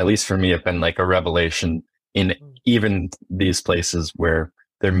of, at least for me, have been a revelation in even these places where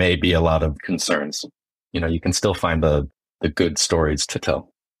there may be a lot of concerns. You can still find the good stories to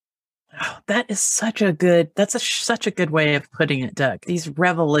tell. Oh, that is such a good way of putting it, Doug. These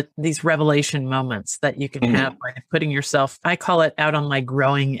revelation moments that you can have by putting yourself, I call it, out on my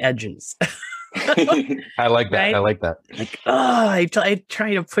growing edges. I like that. Right? I like that. I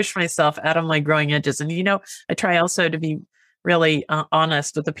try to push myself out on my growing edges. And, I try also to be really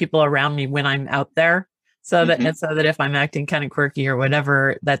honest with the people around me when I'm out there. So that if I'm acting kind of quirky or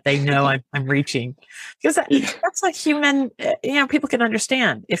whatever, that they know I'm reaching, because that's like human. People can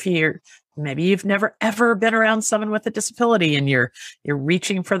understand if maybe you've never ever been around someone with a disability and you're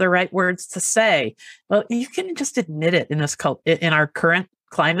reaching for the right words to say. Well, you can just admit it in our current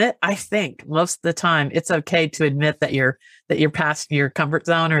climate. I think most of the time it's okay to admit that you're past your comfort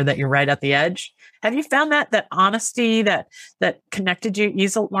zone or that you're right at the edge. Have you found that honesty that connected you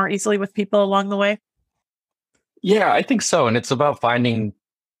more easily with people along the way? Yeah, I think so. And it's about finding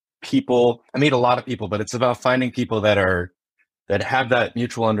people. I meet a lot of people, but it's about finding people that have that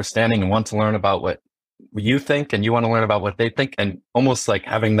mutual understanding and want to learn about what you think and you want to learn about what they think, and almost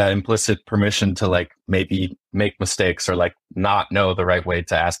having that implicit permission to maybe make mistakes or not know the right way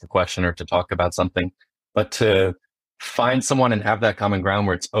to ask a question or to talk about something, but to find someone and have that common ground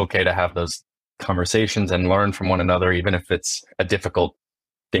where it's okay to have those conversations and learn from one another, even if it's a difficult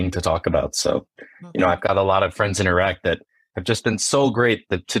thing to talk about. So, I've got a lot of friends in Iraq that have just been so great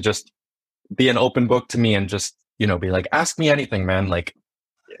to just be an open book to me and just, be ask me anything, man.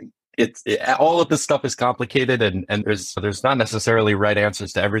 All of this stuff is complicated and there's not necessarily right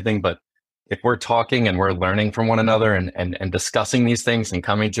answers to everything, but if we're talking and we're learning from one another and discussing these things and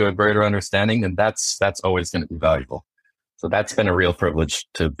coming to a greater understanding, then that's always going to be valuable. So that's been a real privilege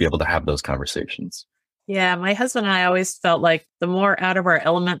to be able to have those conversations. Yeah, my husband and I always felt like the more out of our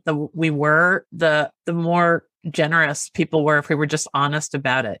element we were, the more generous people were if we were just honest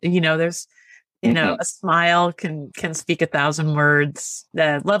about it. There's, a smile can speak 1,000 words.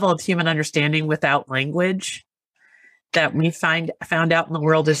 The level of human understanding without language that we found out in the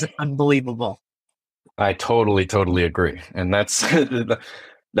world is unbelievable. I totally agree. And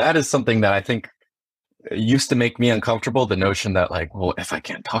that is something that I think used to make me uncomfortable. The notion that like, well, if I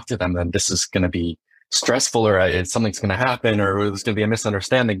can't talk to them, then this is going to be stressful, or something's going to happen, or there's going to be a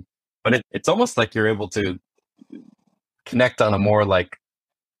misunderstanding. But it's almost like you're able to connect on a more like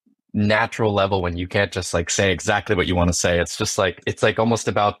natural level when you can't just like say exactly what you want to say. It's just like, it's like almost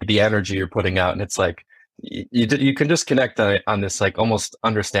about the energy you're putting out. And it's like, you can just connect on this like almost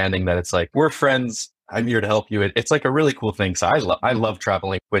understanding that it's like, we're friends. I'm here to help you. It's like a really cool thing. So I love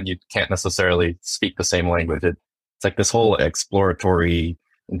traveling when you can't necessarily speak the same language. It's like this whole exploratory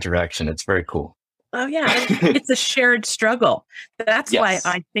interaction. It's very cool. Oh yeah. It's a shared struggle. That's why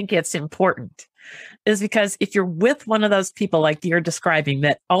I think it's important, is because if you're with one of those people like you're describing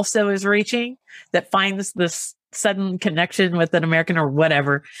that also is reaching, that finds this sudden connection with an American or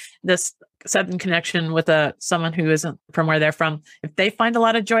whatever, this sudden connection with someone who isn't from where they're from, if they find a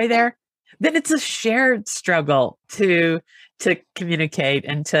lot of joy there, then it's a shared struggle to communicate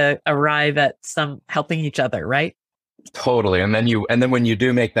and to arrive at some helping each other, right? Totally. And then when you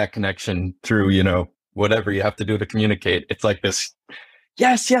do make that connection through, whatever you have to do to communicate, it's like this,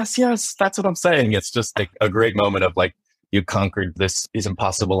 yes, that's what I'm saying. It's just like a great moment of like, you conquered these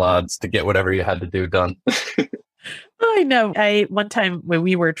impossible odds to get whatever you had to do done. I know. One time when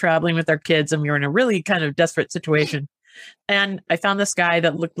we were traveling with our kids and we were in a really kind of desperate situation, and I found this guy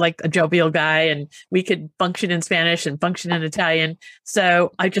that looked like a jovial guy, and we could function in Spanish and function in Italian.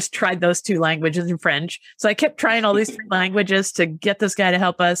 So I just tried those two languages in French. So I kept trying all these three languages to get this guy to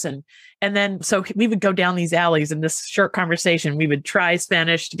help us. And then, so we would go down these alleys in this short conversation. We would try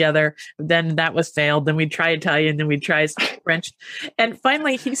Spanish together. Then that was failed. Then we'd try Italian. Then we'd try French. And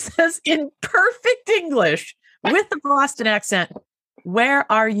finally he says in perfect English with a Boston accent, "Where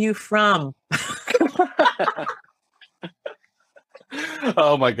are you from?"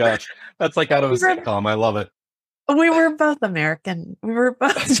 Oh my gosh. That's like out of a sitcom. I love it. We were both American. We were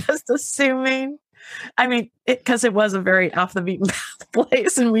both just assuming. I mean, because it was a very off the beaten path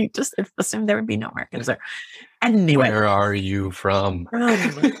place, and we just assumed there would be no Americans there. Anyway. Where are you from?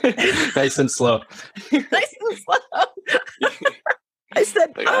 Nice and slow. Nice and slow. I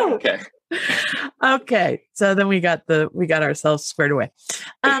said, "Oh, okay." So then we got ourselves squared away.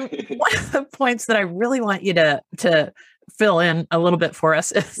 One of the points that I really want you to fill in a little bit for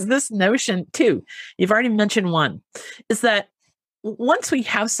us is this notion too. You've already mentioned one, is that once we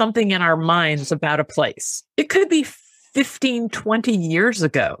have something in our minds about a place, it could be 15, 20 years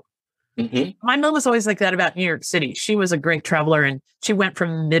ago. Mm-hmm. My mom was always like that about New York City. She was a great traveler, and she went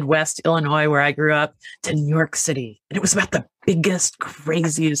from Midwest Illinois, where I grew up, to New York City. And it was about the biggest,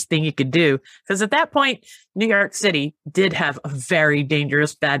 craziest thing you could do. Because at that point, New York City did have a very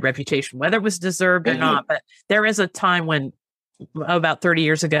dangerous, bad reputation, whether it was deserved or not. But there is a time when, about 30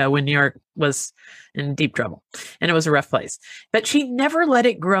 years ago, when New York was in deep trouble and it was a rough place. But she never let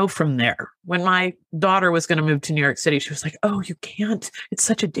it grow from there. When my daughter was going to move to New York City, she was like, "Oh, you can't. It's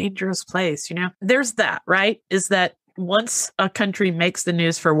such a dangerous place." There's that, right? Is that once a country makes the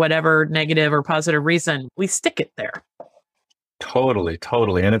news for whatever negative or positive reason, we stick it there. Totally.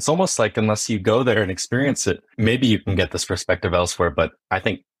 And it's almost like unless you go there and experience it, maybe you can get this perspective elsewhere. But I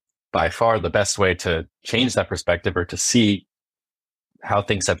think by far the best way to change that perspective or to see how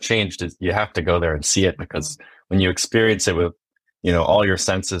things have changed is you have to go there and see it, because when you experience it with, all your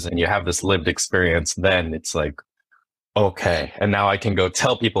senses and you have this lived experience, then it's like, okay, and now I can go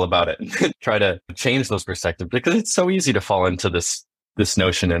tell people about it and try to change those perspectives, because it's so easy to fall into this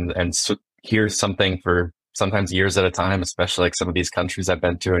notion and hear something for sometimes years at a time, especially like some of these countries I've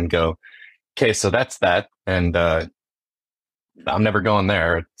been to, and go, okay, so that's that. And I'm never going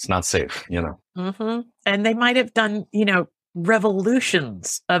there. It's not safe, Mm-hmm. And they might have done,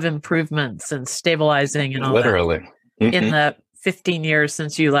 revolutions of improvements and stabilizing and all literally that in the 15 years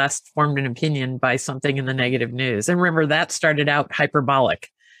since you last formed an opinion by something in the negative news. And remember, that started out hyperbolic,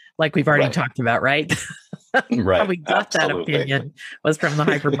 like we've already talked about, right? Right. How we got that opinion was from the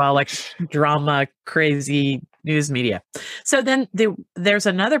hyperbolic drama, crazy news media. So then there's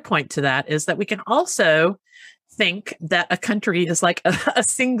another point to that, is that we can also think that a country is like a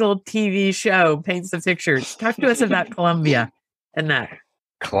single TV show paints the picture. Talk to us about Colombia and that.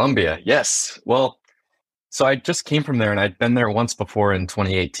 Colombia, yes. Well, so I just came from there, and I'd been there once before in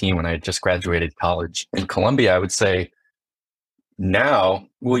 2018 when I had just graduated college. In Colombia, I would say now,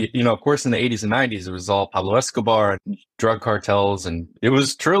 well, of course, in the 80s and 90s, it was all Pablo Escobar and drug cartels, and it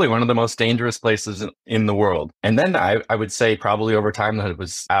was truly one of the most dangerous places in the world. And then I would say probably over time that it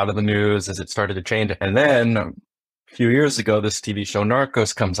was out of the news as it started to change. And then a few years ago, this TV show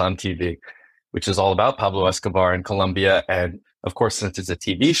Narcos comes on TV, which is all about Pablo Escobar in Colombia. And of course, since it's a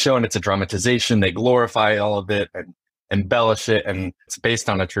TV show and it's a dramatization, they glorify all of it and embellish it. And it's based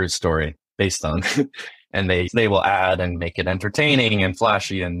on a true story, based on and they will add and make it entertaining and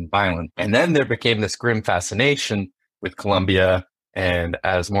flashy and violent. And then there became this grim fascination with Colombia. And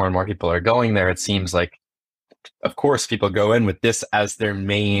as more and more people are going there, it seems like, of course, people go in with this as their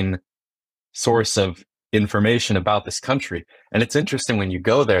main source of information about this country. And it's interesting when you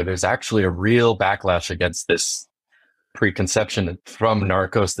go there, there's actually a real backlash against this preconception from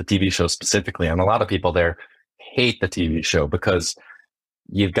Narcos, the TV show specifically. And a lot of people there hate the TV show because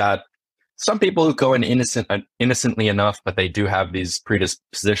you've got some people who go in innocently enough, but they do have these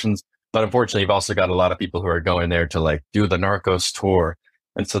predispositions. But unfortunately, you've also got a lot of people who are going there to like do the Narcos tour.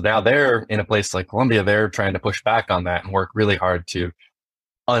 And so now they're in a place like Colombia, they're trying to push back on that and work really hard to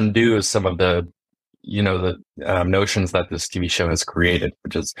undo some of the notions that this TV show has created,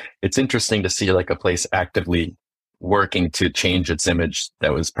 it's interesting to see like a place actively working to change its image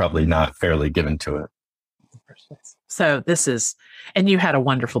that was probably not fairly given to it. So and you had a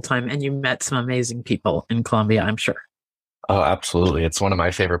wonderful time and you met some amazing people in Colombia, I'm sure. Oh, absolutely. It's one of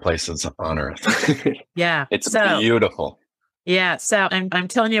my favorite places on earth. Yeah. It's beautiful. Yeah. So I'm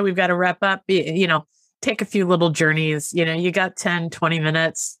telling you, we've got to wrap up, take a few little journeys. You got 10, 20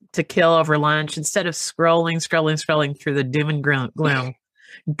 minutes to kill over lunch instead of scrolling through the doom and gloom.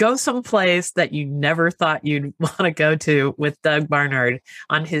 Go someplace that you never thought you'd want to go to with Doug Barnard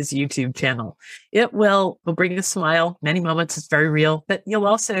on his YouTube channel. It will bring a smile. Many moments, it's very real, but you'll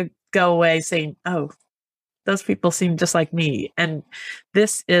also go away saying, oh, those people seem just like me. And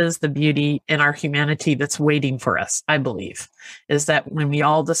this is the beauty in our humanity that's waiting for us, I believe, is that when we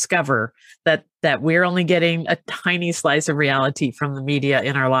all discover that we're only getting a tiny slice of reality from the media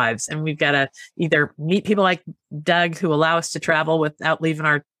in our lives. And we've got to either meet people like Doug who allow us to travel without leaving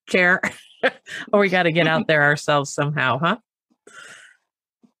our chair, or we got to get out there ourselves somehow, huh?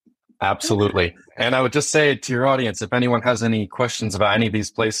 Absolutely. And I would just say to your audience, if anyone has any questions about any of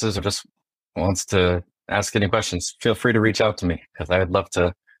these places or just wants to ask any questions, feel free to reach out to me because I love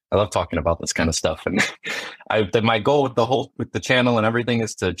talking about this kind of stuff. And my goal with the channel and everything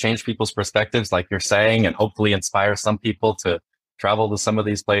is to change people's perspectives, like you're saying, and hopefully inspire some people to travel to some of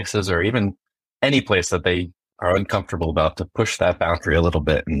these places or even any place that they are uncomfortable about, to push that boundary a little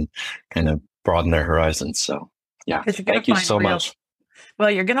bit and kind of broaden their horizons. So yeah, thank you so much.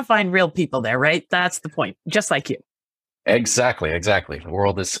 Well, you're going to find real people there, right? That's the point. Just like you. Exactly. The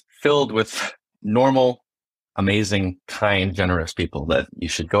world is filled with normal, amazing, kind, generous people that you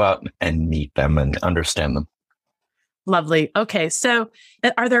should go out and meet them and understand them. Lovely. Okay. So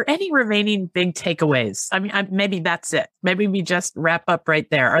are there any remaining big takeaways? I mean, maybe that's it. Maybe we just wrap up right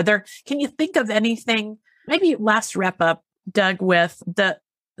there. Can you think of anything, maybe last wrap up, Doug, with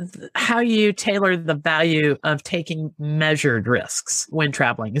how you tailor the value of taking measured risks when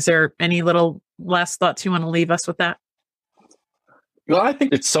traveling? Is there any little last thoughts you want to leave us with that? Well, I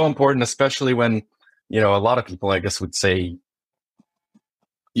think it's so important, especially when, a lot of people, I guess, would say,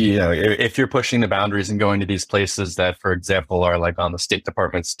 if you're pushing the boundaries and going to these places that, for example, are like on the State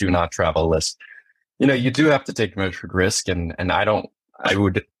Department's do not travel list, you do have to take measured risk. And I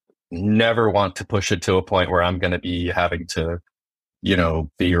would never want to push it to a point where I'm going to be having to,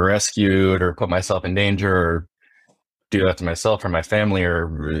 be rescued or put myself in danger or do that to myself or my family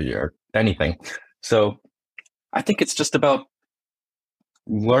or anything. So I think it's just about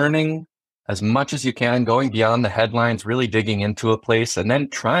learning as much as you can, going beyond the headlines, really digging into a place, and then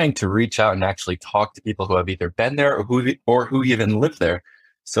trying to reach out and actually talk to people who have either been there or who even live there.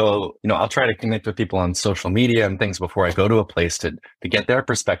 So, I'll try to connect with people on social media and things before I go to a place to get their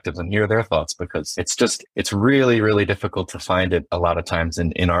perspectives and hear their thoughts, because it's really, really difficult to find it a lot of times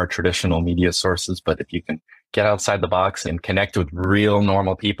in our traditional media sources. But if you can get outside the box and connect with real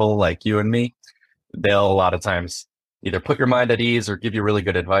normal people like you and me, they'll a lot of times either put your mind at ease or give you really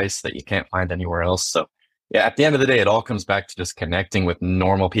good advice that you can't find anywhere else. So yeah, at the end of the day, it all comes back to just connecting with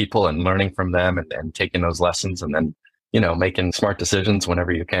normal people and learning from them and taking those lessons and then, making smart decisions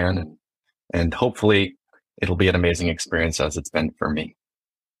whenever you can. And hopefully it'll be an amazing experience as it's been for me.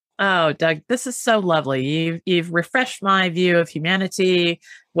 Oh, Doug, this is so lovely. You've refreshed my view of humanity.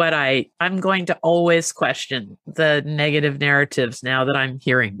 I'm going to always question the negative narratives now that I'm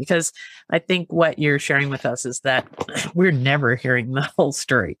hearing, because I think what you're sharing with us is that we're never hearing the whole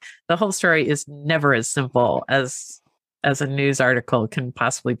story. The whole story is never as simple as as a news article can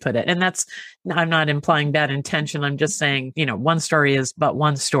possibly put it. And I'm not implying bad intention. I'm just saying, one story is but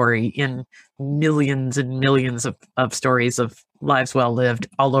one story in millions and millions of stories of lives well lived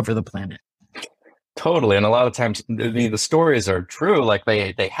all over the planet. Totally. And a lot of times the stories are true, like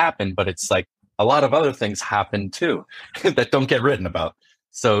they happen, but it's like a lot of other things happen too that don't get written about.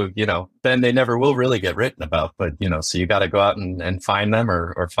 So, then they never will really get written about, but, so you got to go out and find them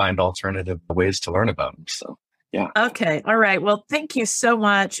or find alternative ways to learn about them. So, yeah. Okay. All right. Well, thank you so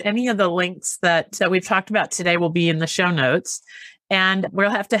much. Any of the links that we've talked about today will be in the show notes. And we'll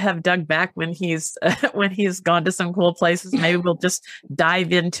have to have Doug back when he's gone to some cool places. Maybe we'll just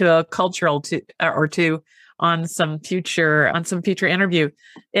dive into a cultural or two on some future interview.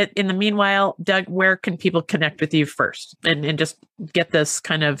 In the meanwhile, Doug, where can people connect with you first and just get this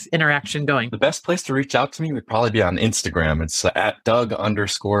kind of interaction going? The best place to reach out to me would probably be on Instagram. It's at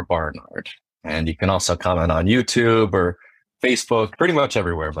Doug_Barnard. And you can also comment on YouTube or Facebook, pretty much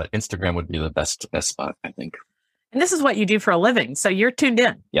everywhere, but Instagram would be the best spot, I think. And this is what you do for a living, so you're tuned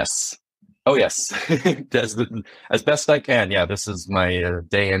in. Yes. Oh, yes. As best I can. Yeah, this is my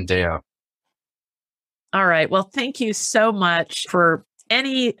day in, day out. All right. Well, thank you so much. For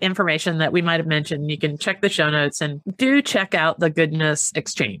any information that we might have mentioned, you can check the show notes and do check out the Goodness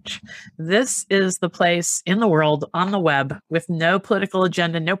Exchange. This is the place in the world on the web with no political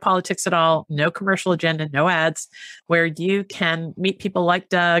agenda, no politics at all, no commercial agenda, no ads, where you can meet people like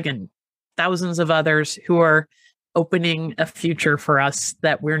Doug and thousands of others who are opening a future for us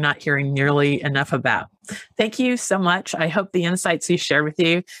that we're not hearing nearly enough about. Thank you so much. I hope the insights you share with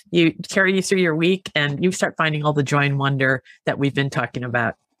you carry you through your week and you start finding all the joy and wonder that we've been talking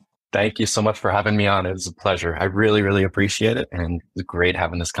about. Thank you so much for having me on. It was a pleasure. I really, really appreciate it. And it was great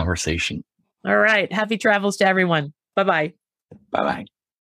having this conversation. All right. Happy travels to everyone. Bye-bye. Bye-bye.